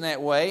application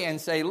that way, and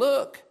say,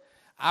 look,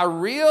 I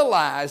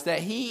realize that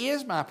he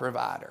is my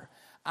provider.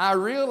 I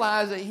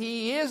realize that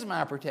he is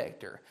my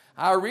protector.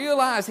 I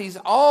realize he's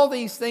all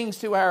these things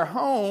to our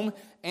home,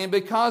 and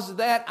because of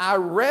that, I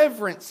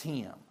reverence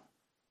him.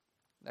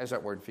 There's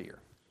that word fear.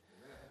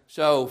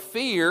 So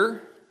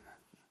fear,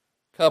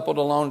 coupled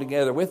along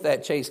together with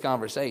that chaste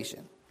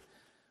conversation,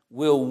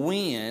 will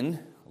win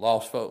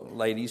lost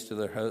ladies to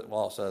their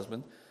lost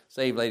husband,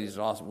 saved ladies to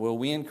their lost, will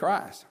win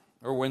Christ,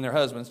 or win their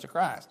husbands to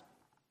Christ.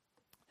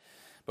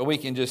 But we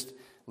can just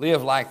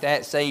live like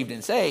that, saved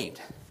and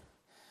saved.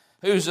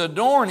 Whose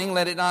adorning,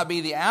 let it not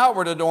be the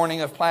outward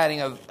adorning of plaiting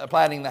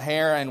the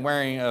hair and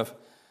wearing of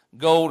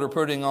gold or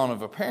putting on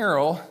of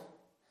apparel,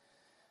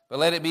 but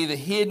let it be the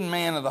hidden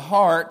man of the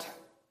heart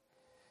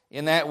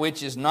in that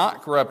which is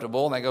not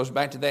corruptible. That goes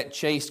back to that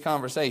chaste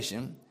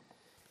conversation.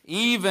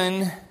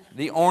 Even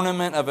the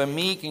ornament of a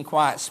meek and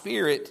quiet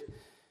spirit,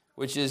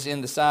 which is in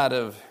the sight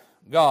of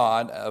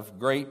God of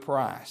great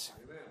price.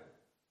 Amen.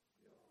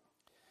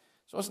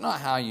 So it's not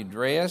how you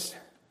dress.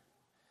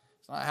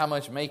 It's not how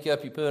much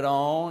makeup you put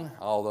on,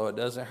 although it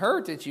doesn't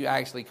hurt that you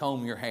actually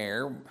comb your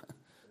hair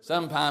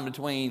sometime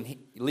between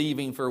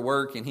leaving for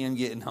work and him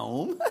getting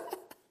home.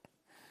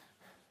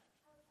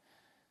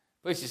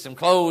 Put you some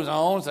clothes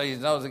on so you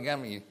know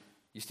you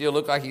still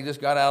look like you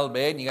just got out of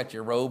bed and you got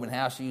your robe and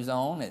house shoes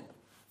on at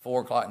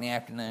 4 o'clock in the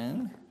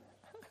afternoon.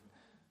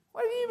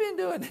 What have you been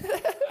doing?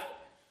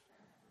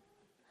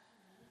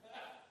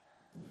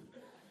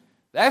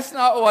 That's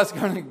not what's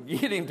going to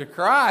get him to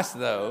Christ,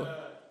 though.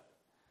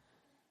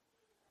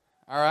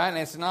 All right, and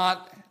it's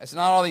not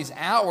all these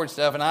outward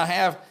stuff. And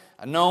I've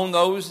known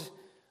those.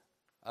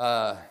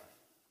 What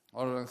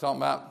was I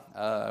talking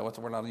about? What's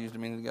the word I used a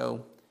minute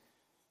ago?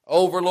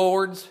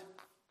 Overlords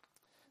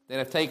that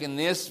have taken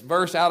this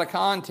verse out of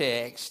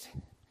context,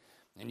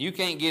 and you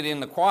can't get in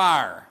the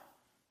choir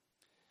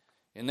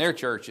in their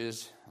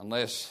churches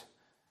unless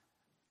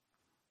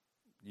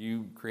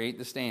you create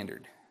the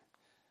standard.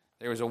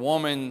 There was a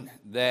woman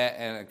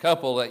and a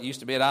couple that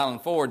used to be at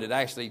Island Ford that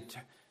actually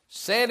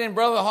sat in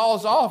Brother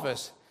Hall's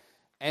office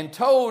and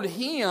told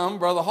him,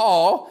 Brother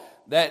Hall,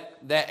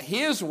 that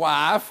his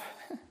wife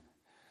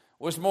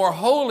was more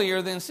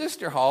holier than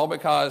Sister Hall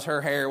because her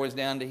hair was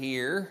down to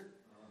here,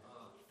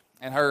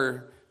 and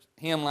her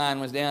hemline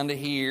was down to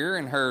here,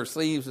 and her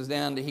sleeves was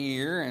down to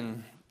here,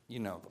 and you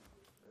know.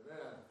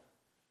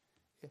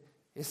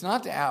 It's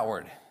not the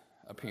outward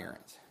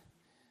appearance.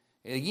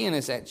 Again,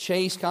 it's that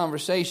chaste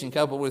conversation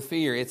coupled with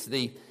fear. It's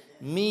the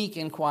meek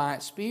and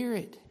quiet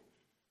spirit,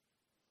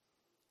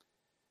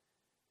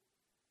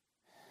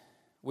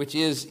 which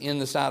is in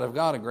the sight of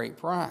God a great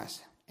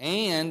price.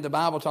 And the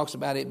Bible talks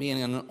about it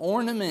being an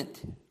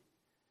ornament.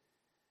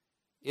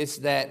 It's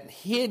that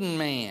hidden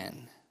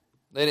man.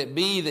 Let it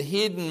be the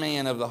hidden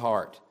man of the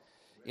heart,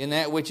 in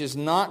that which is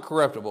not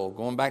corruptible,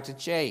 going back to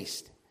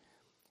chaste.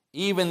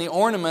 Even the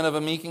ornament of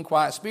a meek and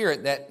quiet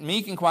spirit. That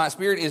meek and quiet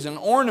spirit is an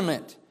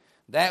ornament,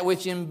 that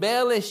which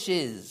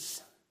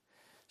embellishes.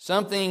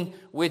 Something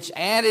which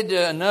added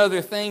to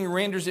another thing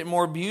renders it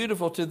more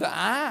beautiful to the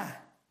eye.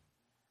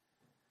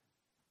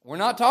 We're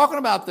not talking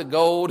about the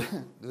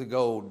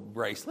gold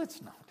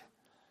bracelets.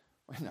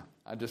 No,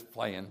 I'm just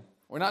playing.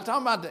 We're not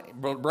talking about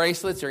the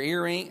bracelets or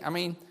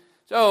earring.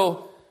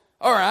 So,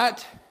 all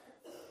right.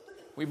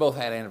 We both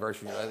had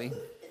anniversaries lately.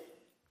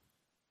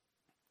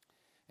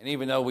 And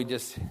even though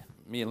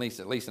me and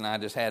Lisa and I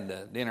just had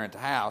the dinner at the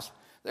house,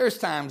 there's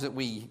times that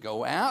we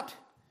go out,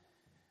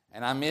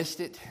 and I missed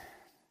it.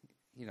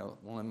 You know,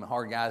 one of them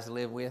hard guys to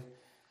live with.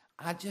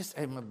 I just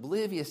am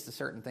oblivious to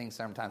certain things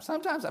sometimes.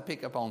 Sometimes I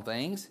pick up on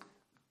things.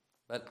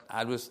 But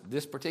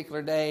this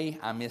particular day,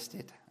 I missed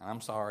it.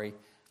 I'm sorry.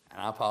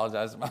 And I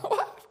apologize to my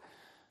wife.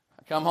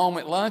 I come home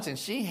at lunch, and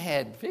she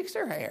had fixed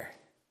her hair.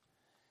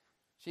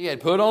 She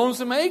had put on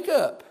some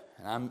makeup.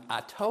 And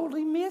I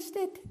totally missed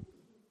it.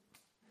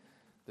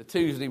 The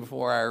Tuesday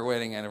before our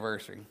wedding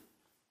anniversary.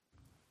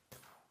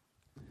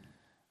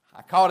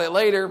 I caught it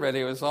later, but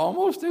it was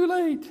almost too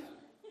late.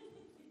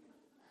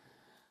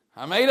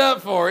 I made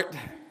up for it.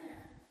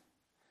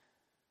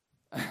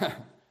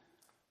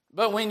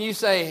 But when you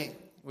say,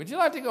 would you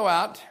like to go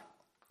out,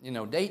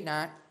 date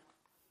night?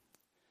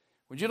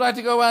 Would you like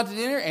to go out to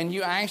dinner? And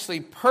you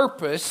actually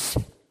purpose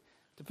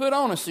to put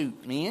on a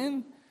suit,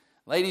 men.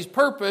 Ladies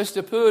purpose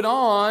to put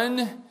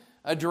on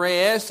a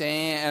dress,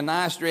 and a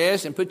nice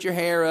dress, and put your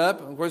hair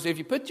up. Of course, if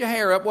you put your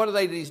hair up, what do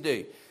ladies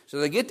do? So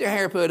they get their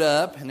hair put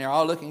up, and they're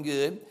all looking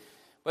good.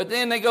 But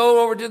then they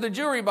go over to the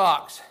jewelry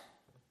box.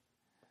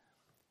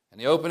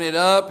 And they open it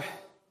up,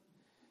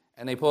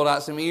 and they pull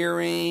out some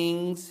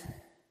earrings.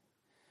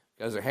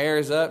 because their hair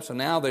is up. So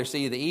now they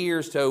see the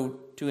ears to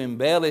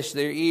embellish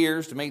their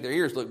ears, to make their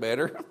ears look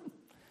better.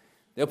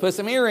 They'll put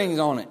some earrings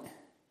on it.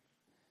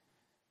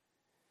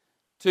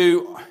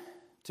 To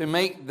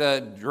make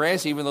the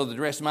dress, even though the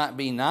dress might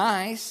be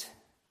nice,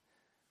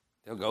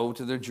 they'll go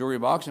to their jewelry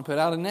box and put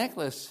out a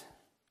necklace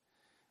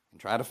and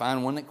try to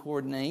find one that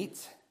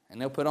coordinates, and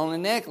they'll put on a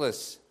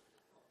necklace.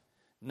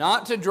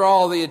 Not to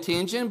draw the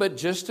attention, but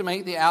just to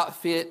make the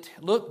outfit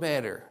look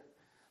better.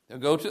 They'll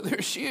go to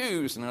their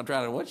shoes, and they'll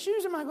try to, what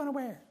shoes am I going to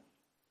wear?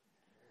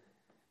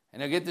 And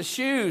they'll get the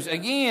shoes,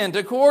 again,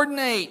 to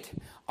coordinate.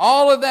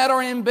 All of that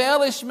are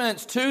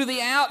embellishments to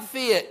the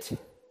outfit.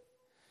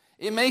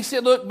 It makes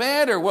it look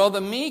better. Well,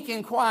 the meek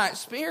and quiet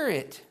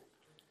spirit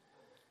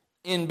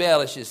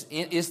embellishes.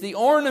 It is the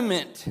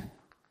ornament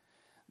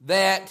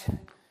that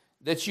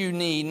you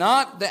need,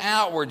 not the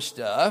outward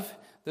stuff.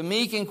 The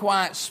meek and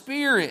quiet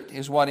spirit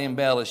is what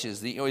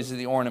embellishes, is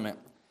the ornament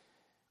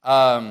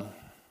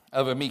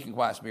of a meek and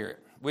quiet spirit,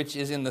 which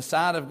is in the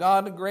sight of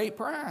God a great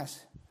price.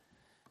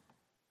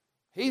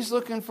 He's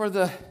looking for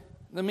the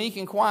meek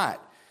and quiet.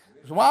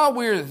 So while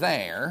we're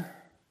there,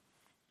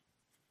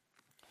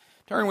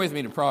 turn with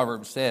me to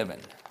Proverbs 7.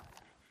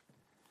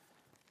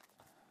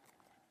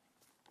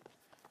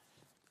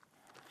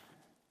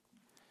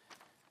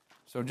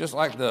 So just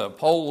like the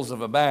poles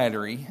of a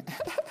battery,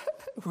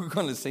 we're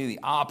going to see the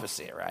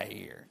opposite right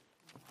here.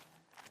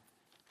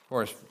 Of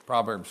course,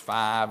 Proverbs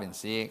 5 and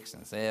 6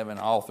 and 7,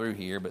 all through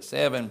here. But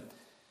 7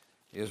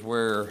 is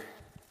where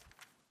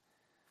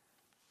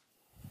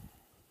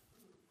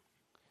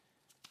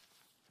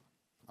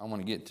I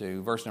want to get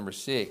to. Verse number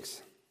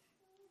 6.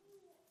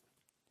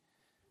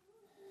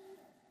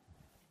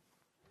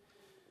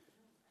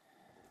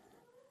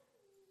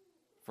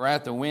 For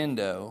at the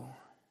window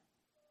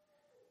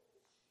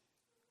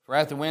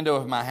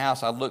of my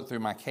house I looked through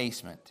my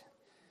casement,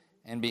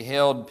 and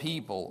beheld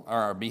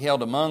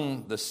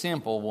among the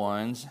simple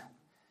ones,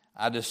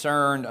 I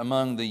discerned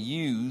among the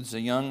youths a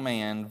young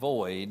man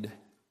void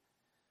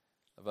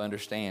of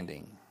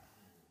understanding.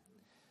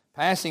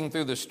 Passing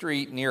through the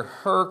street near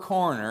her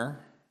corner,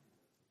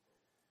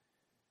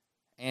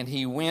 and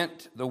he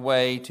went the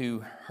way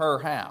to her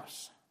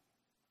house.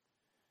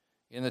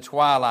 In the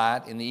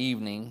twilight, in the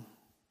evening,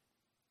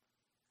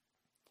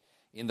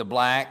 in the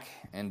black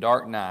and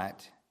dark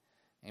night,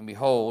 and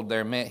behold,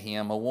 there met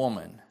him a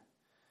woman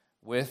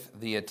with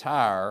the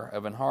attire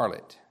of an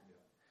harlot.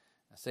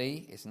 Now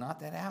see, it's not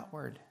that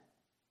outward.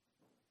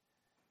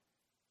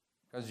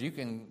 Because you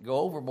can go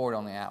overboard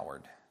on the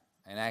outward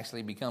and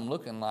actually become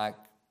looking like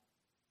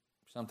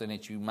something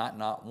that you might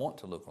not want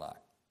to look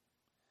like.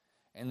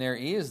 And there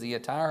is the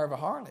attire of a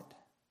harlot.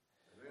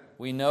 Amen.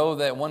 We know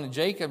that one of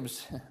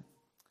Jacob's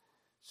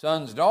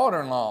son's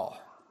daughter-in-law,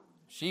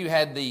 she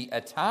had the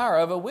attire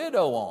of a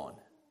widow on.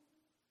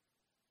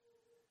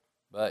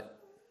 But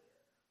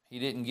he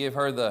didn't give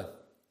her the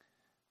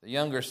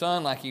younger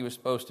son like he was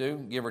supposed to,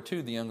 give her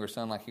to the younger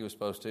son like he was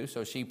supposed to.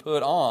 So she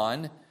put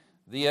on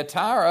the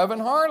attire of an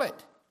harlot.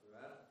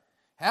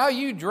 How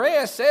you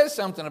dress says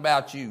something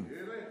about you.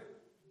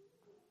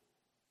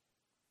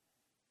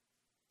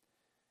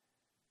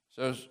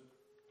 So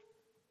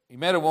he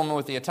met a woman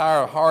with the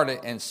attire of a harlot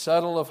and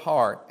subtle of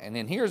heart. And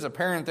then here's a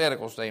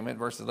parenthetical statement,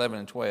 verses 11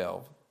 and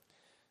 12.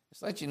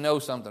 Just let you know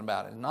something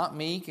about it. Not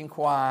meek and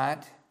quiet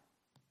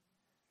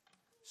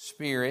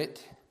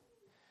spirit.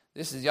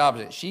 This is the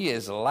opposite. She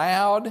is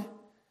loud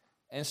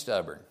and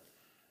stubborn.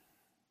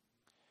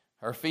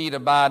 Her feet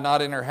abide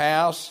not in her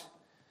house.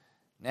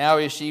 Now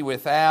is she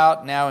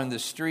without, now in the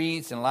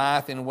streets, and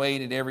lieth in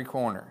wait at every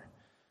corner.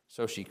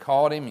 So she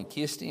caught him and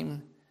kissed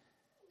him,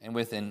 and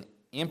with an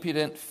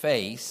impudent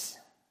face,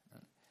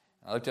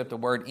 I looked up the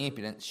word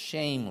impudent,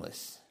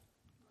 shameless,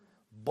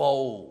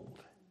 bold,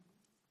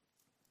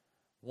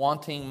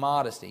 wanting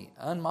modesty,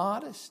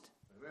 unmodest.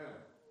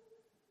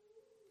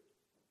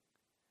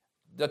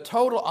 The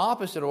total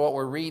opposite of what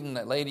we're reading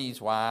that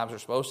ladies' wives are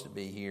supposed to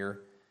be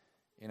here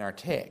in our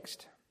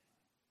text.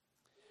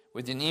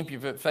 With an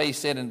impudent face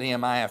said unto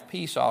him, I have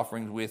peace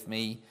offerings with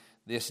me.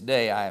 This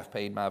day I have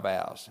paid my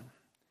vows.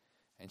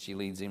 And she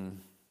leads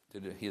him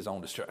to his own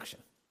destruction.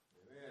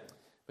 Amen.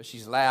 But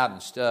she's loud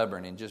and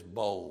stubborn and just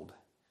bold.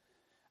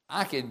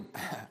 I can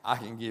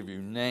give you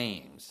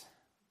names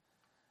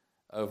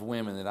of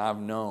women that I've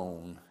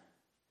known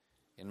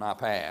in my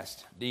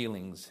past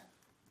dealings.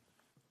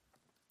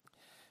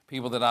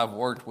 People that I've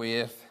worked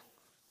with,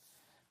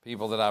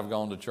 people that I've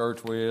gone to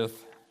church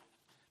with,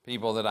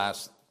 people that I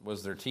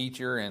was their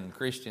teacher in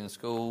Christian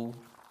school,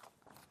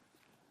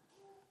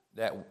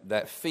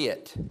 that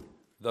fit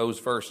those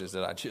verses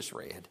that I just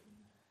read.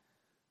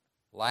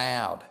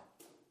 Loud,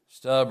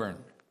 stubborn.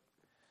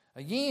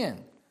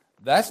 Again,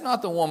 that's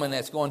not the woman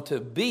that's going to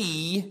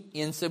be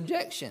in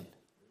subjection.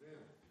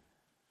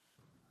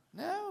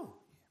 No,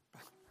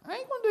 I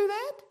ain't going to do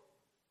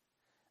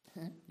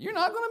that. You're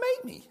not going to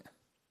make me.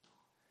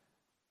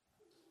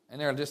 And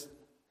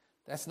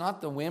that's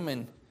not the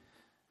women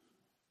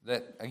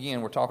that, again,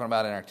 we're talking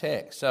about in our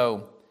text.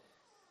 So,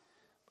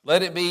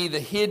 let it be the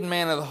hidden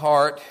man of the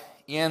heart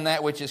in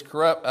that which is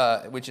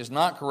corrupt, which is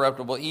not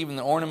corruptible, even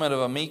the ornament of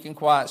a meek and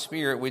quiet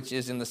spirit, which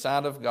is in the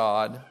sight of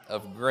God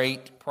of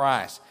great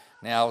price.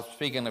 Now,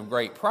 speaking of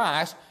great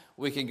price,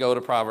 we could go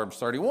to Proverbs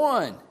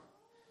 31,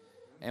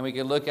 and we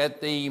could look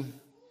at the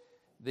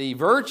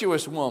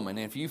virtuous woman.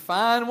 If you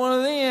find one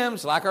of them,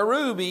 it's like a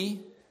ruby,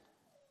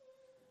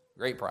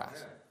 great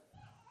price.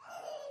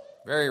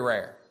 Very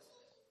rare.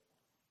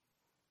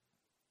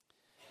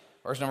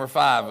 Verse number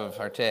 5 of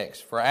our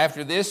text. For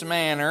after this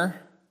manner,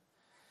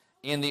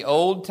 in the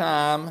old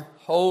time,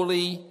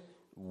 holy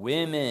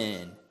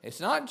women. It's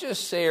not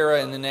just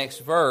Sarah in the next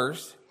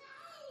verse.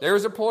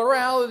 There's a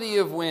plurality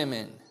of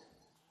women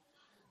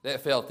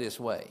that felt this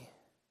way.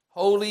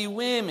 Holy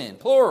women,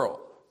 plural.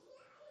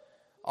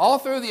 All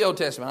through the Old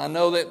Testament. I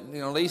know that,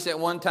 Lisa at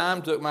one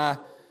time took my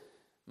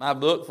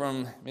book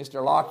from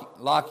Mr.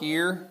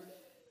 Lockyer,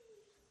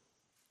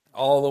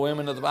 All the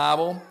Women of the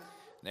Bible.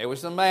 There were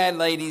some bad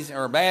ladies,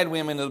 or bad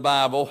women of the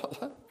Bible,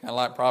 kind of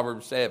like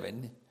Proverbs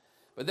 7.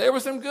 But there were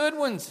some good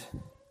ones.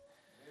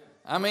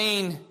 I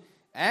mean,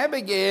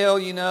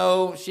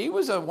 Abigail, she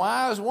was a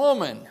wise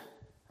woman.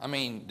 I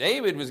mean,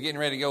 David was getting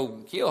ready to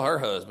go kill her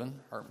husband,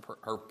 her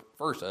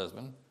first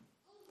husband.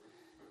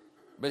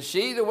 But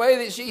the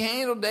way that she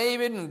handled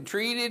David and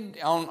treated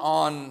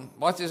on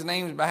what's his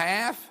name's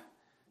behalf,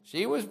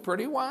 she was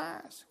pretty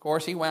wise. Of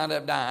course, he wound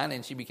up dying,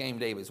 and she became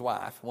David's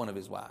wife, one of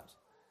his wives.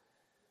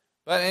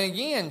 But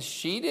again,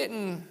 she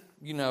didn't,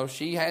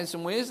 she had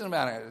some wisdom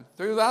about it.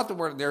 Throughout the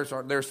word, there's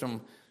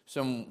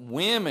some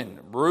women,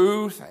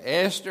 Ruth,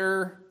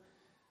 Esther,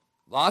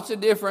 lots of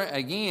different,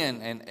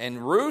 again,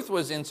 and Ruth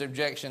was in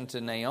subjection to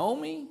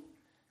Naomi.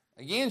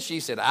 Again,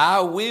 she said,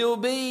 I will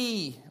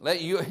be,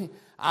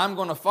 I'm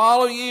going to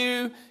follow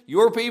you,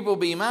 your people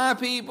be my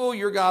people,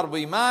 your God will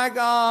be my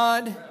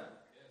God.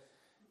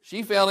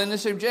 She fell into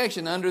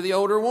subjection under the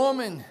older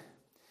woman.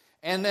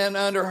 And then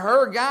under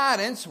her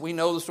guidance, we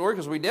know the story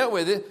because we dealt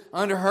with it.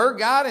 Under her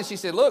guidance, she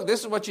said, look,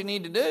 this is what you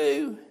need to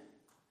do.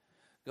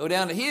 Go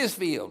down to his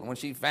field. When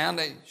she found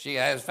that she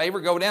has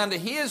favor, go down to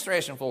his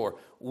threshing floor.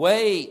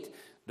 Wait.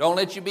 Don't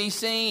let you be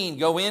seen.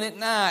 Go in at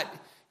night.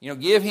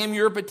 Give him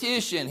your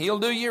petition. He'll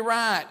do you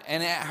right.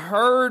 And at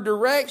her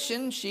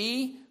direction,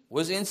 she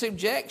was in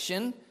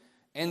subjection.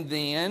 And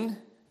then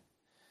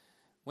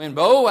when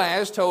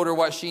Boaz told her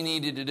what she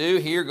needed to do,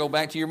 here, go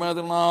back to your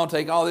mother-in-law,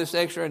 take all this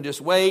extra and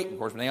just wait. Of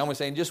course, Naomi was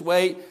saying, just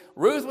wait.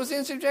 Ruth was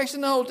in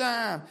subjection the whole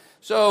time.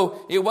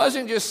 So it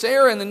wasn't just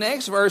Sarah in the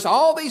next verse.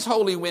 All these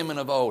holy women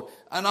of old,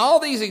 and all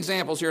these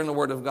examples here in the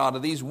Word of God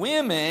of these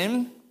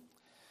women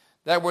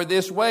that were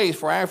this way.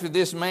 For after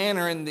this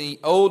manner in the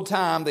old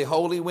time, the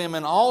holy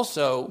women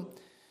also,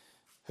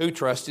 who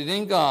trusted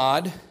in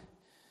God,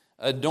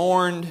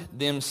 adorned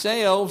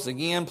themselves,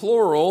 again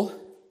plural,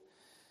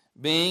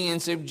 being in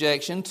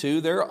subjection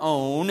to their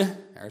own,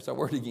 there's that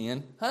word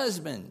again,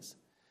 husbands.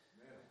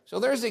 So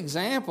there's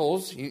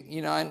examples,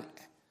 and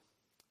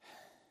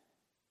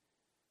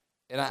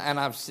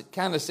I've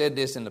kind of said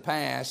this in the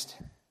past,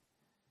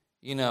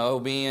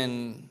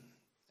 being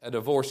a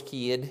divorced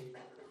kid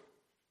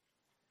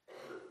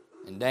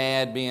and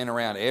Dad being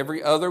around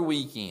every other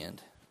weekend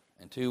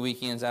and 2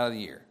 weekends out of the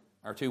year,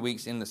 or 2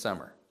 weeks in the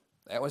summer.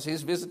 That was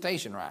his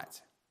visitation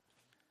rights.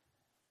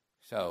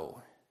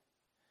 So,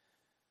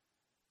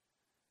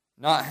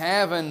 not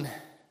having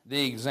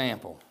the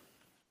example.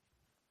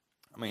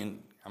 I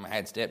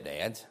had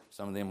stepdads.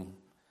 Some of them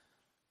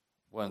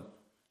weren't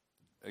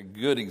a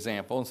good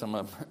example, and some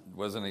of them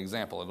wasn't an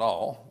example at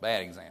all,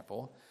 bad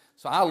example.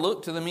 So I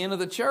looked to the men of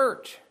the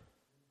church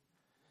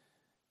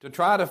to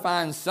try to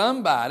find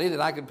somebody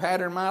that I could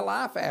pattern my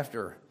life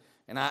after.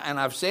 And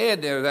I've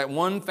said there that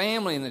one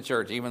family in the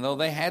church, even though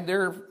they had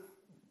their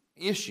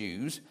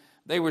issues,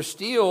 they were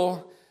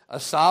still a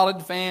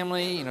solid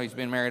family. He's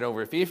been married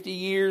over 50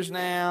 years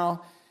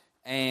now,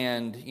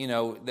 and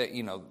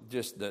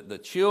just the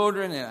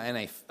children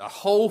and a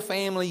whole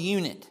family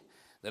unit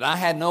that I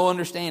had no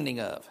understanding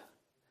of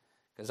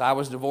because I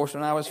was divorced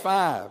when I was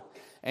 5.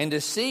 And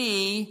to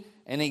see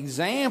an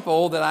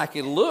example that I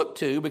could look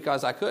to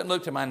because I couldn't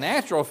look to my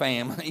natural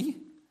family,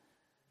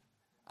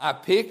 I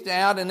picked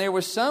out, and there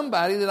was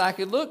somebody that I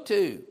could look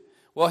to.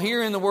 Well,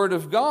 here in the Word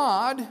of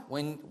God,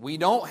 when we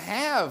don't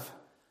have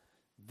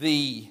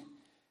the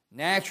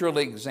natural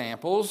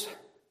examples,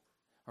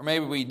 or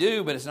maybe we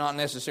do, but it's not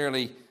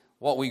necessarily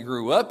what we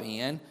grew up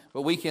in,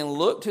 but we can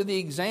look to the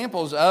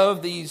examples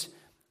of these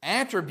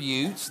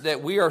attributes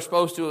that we are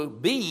supposed to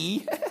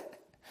be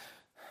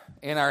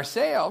in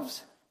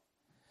ourselves.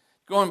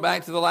 Going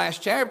back to the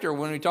last chapter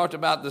when we talked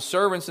about the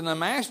servants and the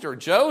master,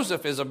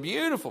 Joseph is a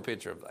beautiful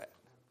picture of that.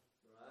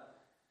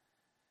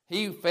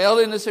 He fell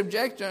into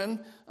subjection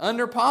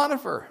under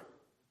Potiphar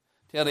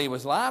till he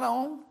was lied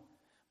on.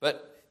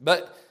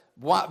 But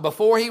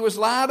before he was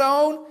lied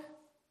on,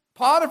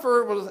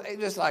 Potiphar was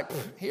just like,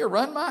 here,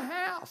 run my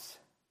house.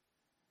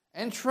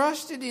 And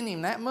trusted in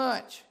him that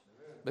much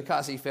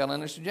because he fell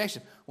under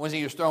subjection. When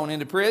he was thrown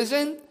into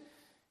prison,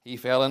 he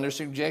fell under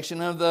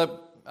subjection of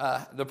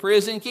the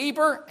prison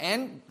keeper,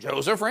 and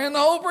Joseph ran the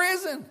whole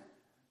prison.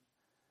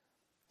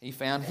 He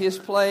found his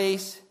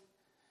place,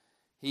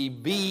 he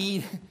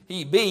beed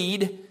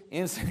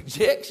in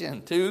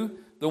subjection to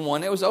the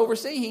one that was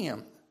overseeing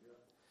him.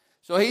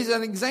 So he's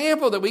an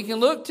example that we can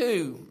look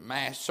to,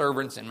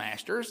 servants and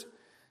masters.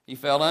 He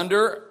fell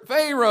under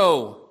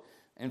Pharaoh.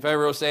 And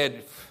Pharaoh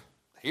said,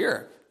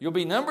 here, you'll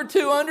be number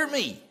 2 under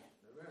me.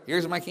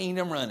 Here's my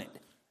kingdom, run it.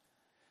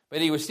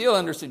 But he was still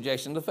under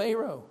subjection to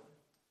Pharaoh.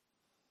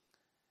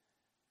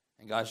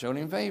 And God showed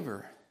him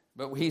favor.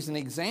 But he's an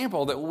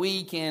example that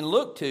we can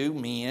look to,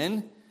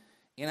 men,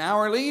 in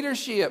our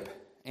leadership,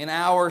 in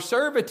our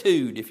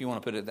servitude, if you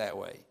want to put it that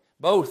way.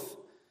 Both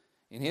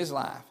in his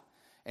life.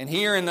 And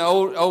here in the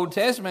Old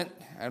Testament,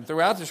 and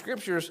throughout the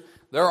Scriptures,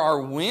 there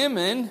are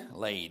women,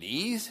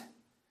 ladies,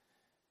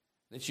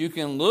 that you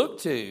can look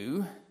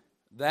to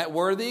that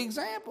were the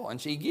example. And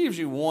she gives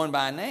you one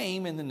by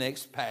name in the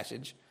next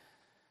passage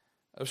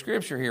of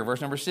Scripture here,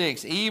 verse number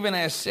 6. Even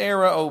as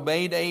Sarah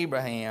obeyed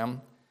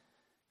Abraham,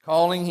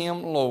 calling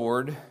him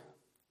Lord,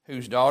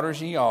 whose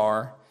daughters ye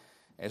are,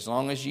 as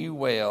long as ye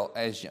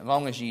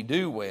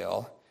do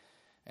well,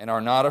 and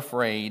are not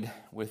afraid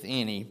with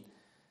any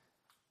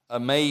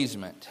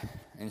amazement.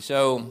 And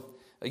so,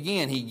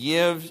 again, he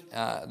gives,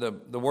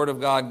 the Word of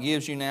God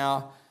gives you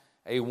now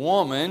a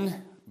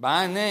woman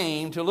by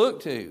name to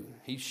look to.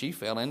 She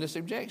fell into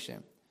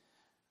subjection.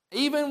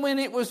 Even when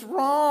it was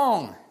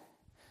wrong.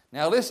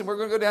 Now listen, we're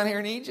going to go down here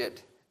in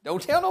Egypt.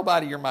 Don't tell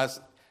nobody you're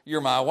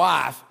my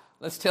wife.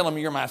 Let's tell them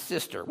you're my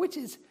sister, which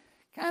is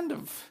kind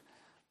of,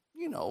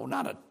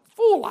 not a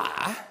full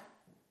lie.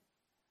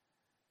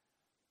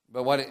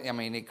 But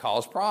it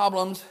caused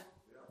problems.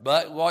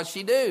 But what'd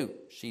she do?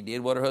 She did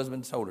what her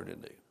husband told her to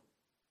do.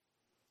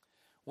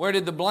 Where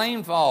did the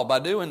blame fall by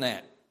doing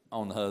that?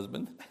 On the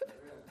husband.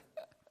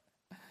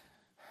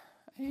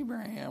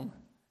 Abraham,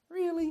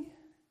 really?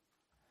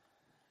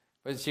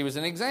 But she was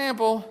an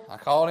example. I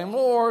called him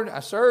Lord. I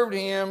served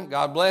him.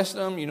 God blessed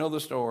him. You know the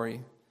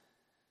story.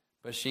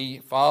 But she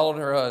followed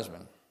her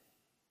husband.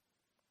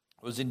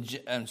 Was in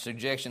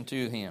subjection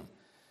to him.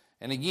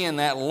 And again,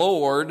 that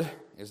Lord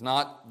is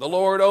not the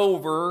Lord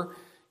over.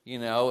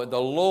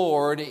 The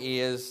Lord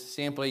is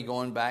simply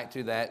going back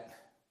to that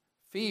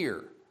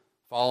fear.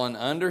 Falling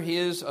under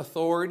his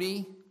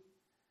authority.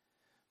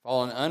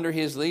 Falling under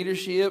his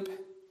leadership.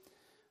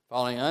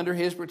 Falling under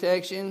his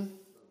protection.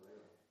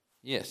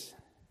 Yes.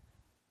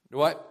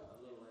 What?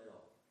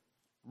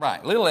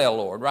 Right, little L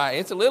Lord, right.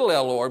 It's a little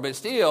L Lord, but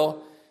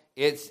still,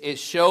 it's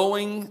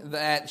showing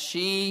that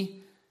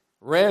she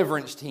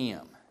reverenced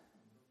him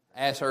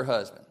as her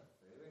husband.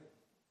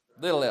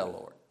 Little L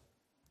Lord.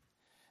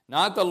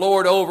 Not the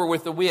Lord over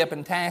with the whip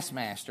and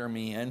taskmaster,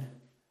 men,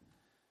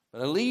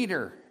 but a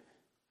leader.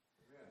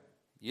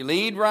 You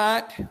lead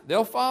right,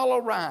 they'll follow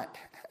right.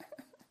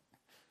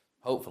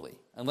 Hopefully.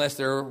 Unless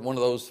they're one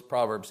of those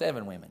Proverbs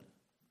 7 women.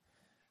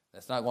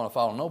 That's not going to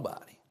follow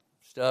nobody.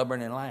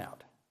 Stubborn and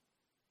loud.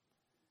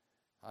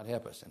 God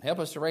help us. And help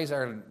us to raise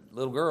our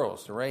little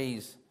girls, to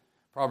raise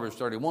Proverbs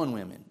 31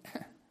 women.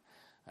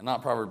 And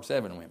not Proverbs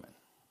 7 women.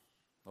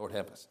 Lord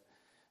help us.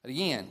 But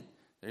again,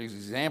 there's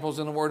examples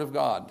in the Word of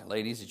God,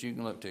 ladies, that you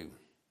can look to.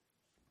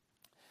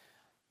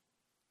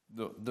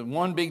 The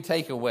one big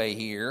takeaway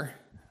here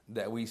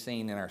that we've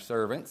seen in our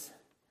servants,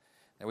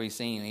 that we've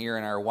seen here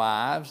in our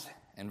wives,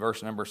 in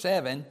verse number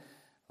 7,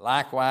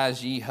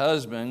 likewise ye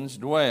husbands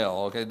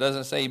dwell. Okay, it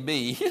doesn't say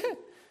be,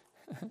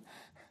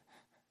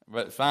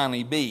 but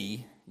finally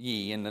be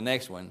ye in the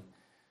next one.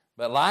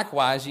 But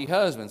likewise ye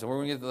husbands. And we're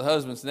going to get to the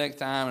husbands next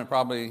time and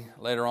probably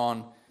later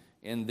on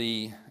in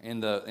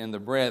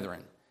the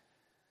brethren.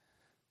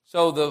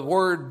 So the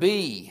word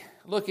be,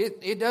 look,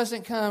 it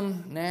doesn't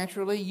come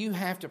naturally. You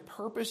have to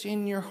purpose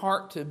in your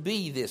heart to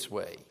be this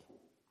way.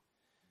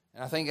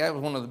 And I think that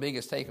was one of the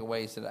biggest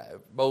takeaways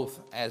that both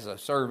as a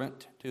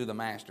servant to the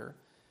master,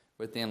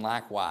 but then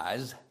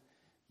likewise,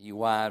 you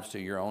wives to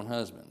your own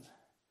husbands.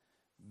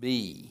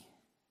 Be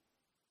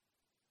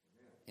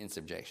in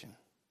subjection.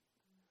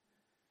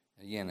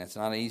 Again, that's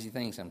not an easy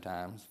thing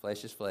sometimes.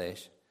 Flesh is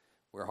flesh.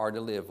 We're hard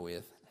to live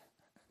with.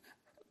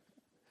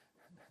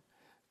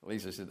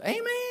 Lisa said,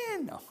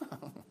 amen. No.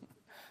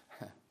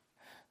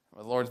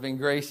 The Lord's been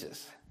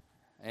gracious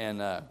and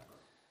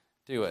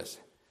to us.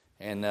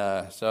 And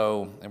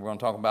so we're going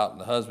to talk about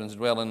the husbands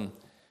dwelling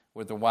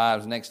with the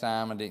wives next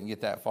time. I didn't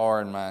get that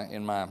far in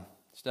my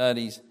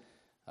studies.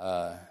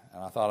 And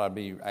I thought I'd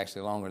be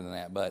actually longer than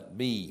that. But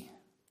be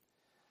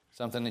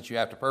something that you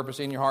have to purpose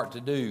in your heart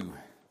to do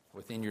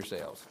within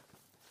yourselves.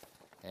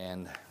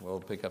 And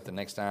we'll pick up the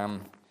next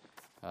time,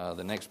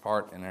 the next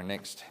part in our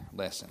next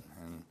lesson.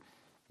 And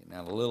getting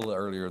out a little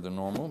earlier than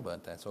normal,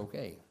 but that's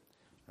okay.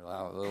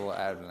 A little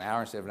out of an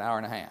hour instead of an hour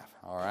and a half.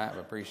 All right, I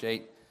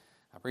appreciate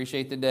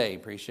the day.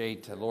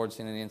 Appreciate the Lord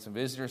sending in some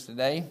visitors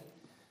today.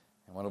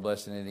 And what a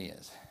blessing it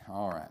is.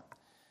 All right.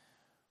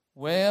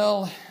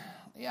 Well,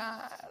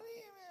 yeah,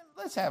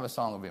 let's have a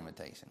song of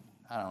invitation.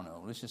 I don't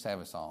know. Let's just have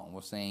a song.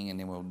 We'll sing and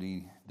then we'll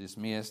be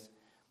dismissed.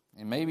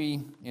 And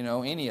maybe,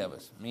 any of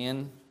us,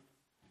 men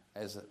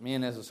as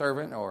a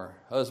servant, or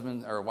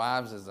husband, or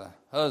wives as a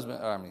husband,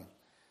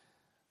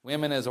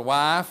 women as a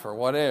wife, or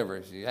whatever.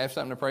 If you have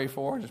something to pray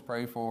for, just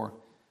pray for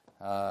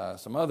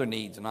some other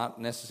needs not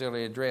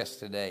necessarily addressed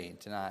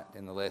tonight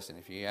in the lesson.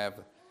 If you have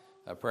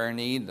a prayer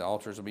need, the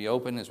altars will be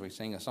open as we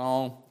sing a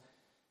song,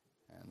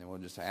 and then we'll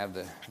just have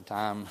the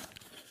time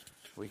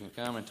we can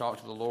come and talk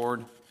to the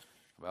Lord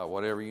about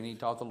whatever you need to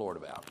talk to the Lord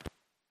about.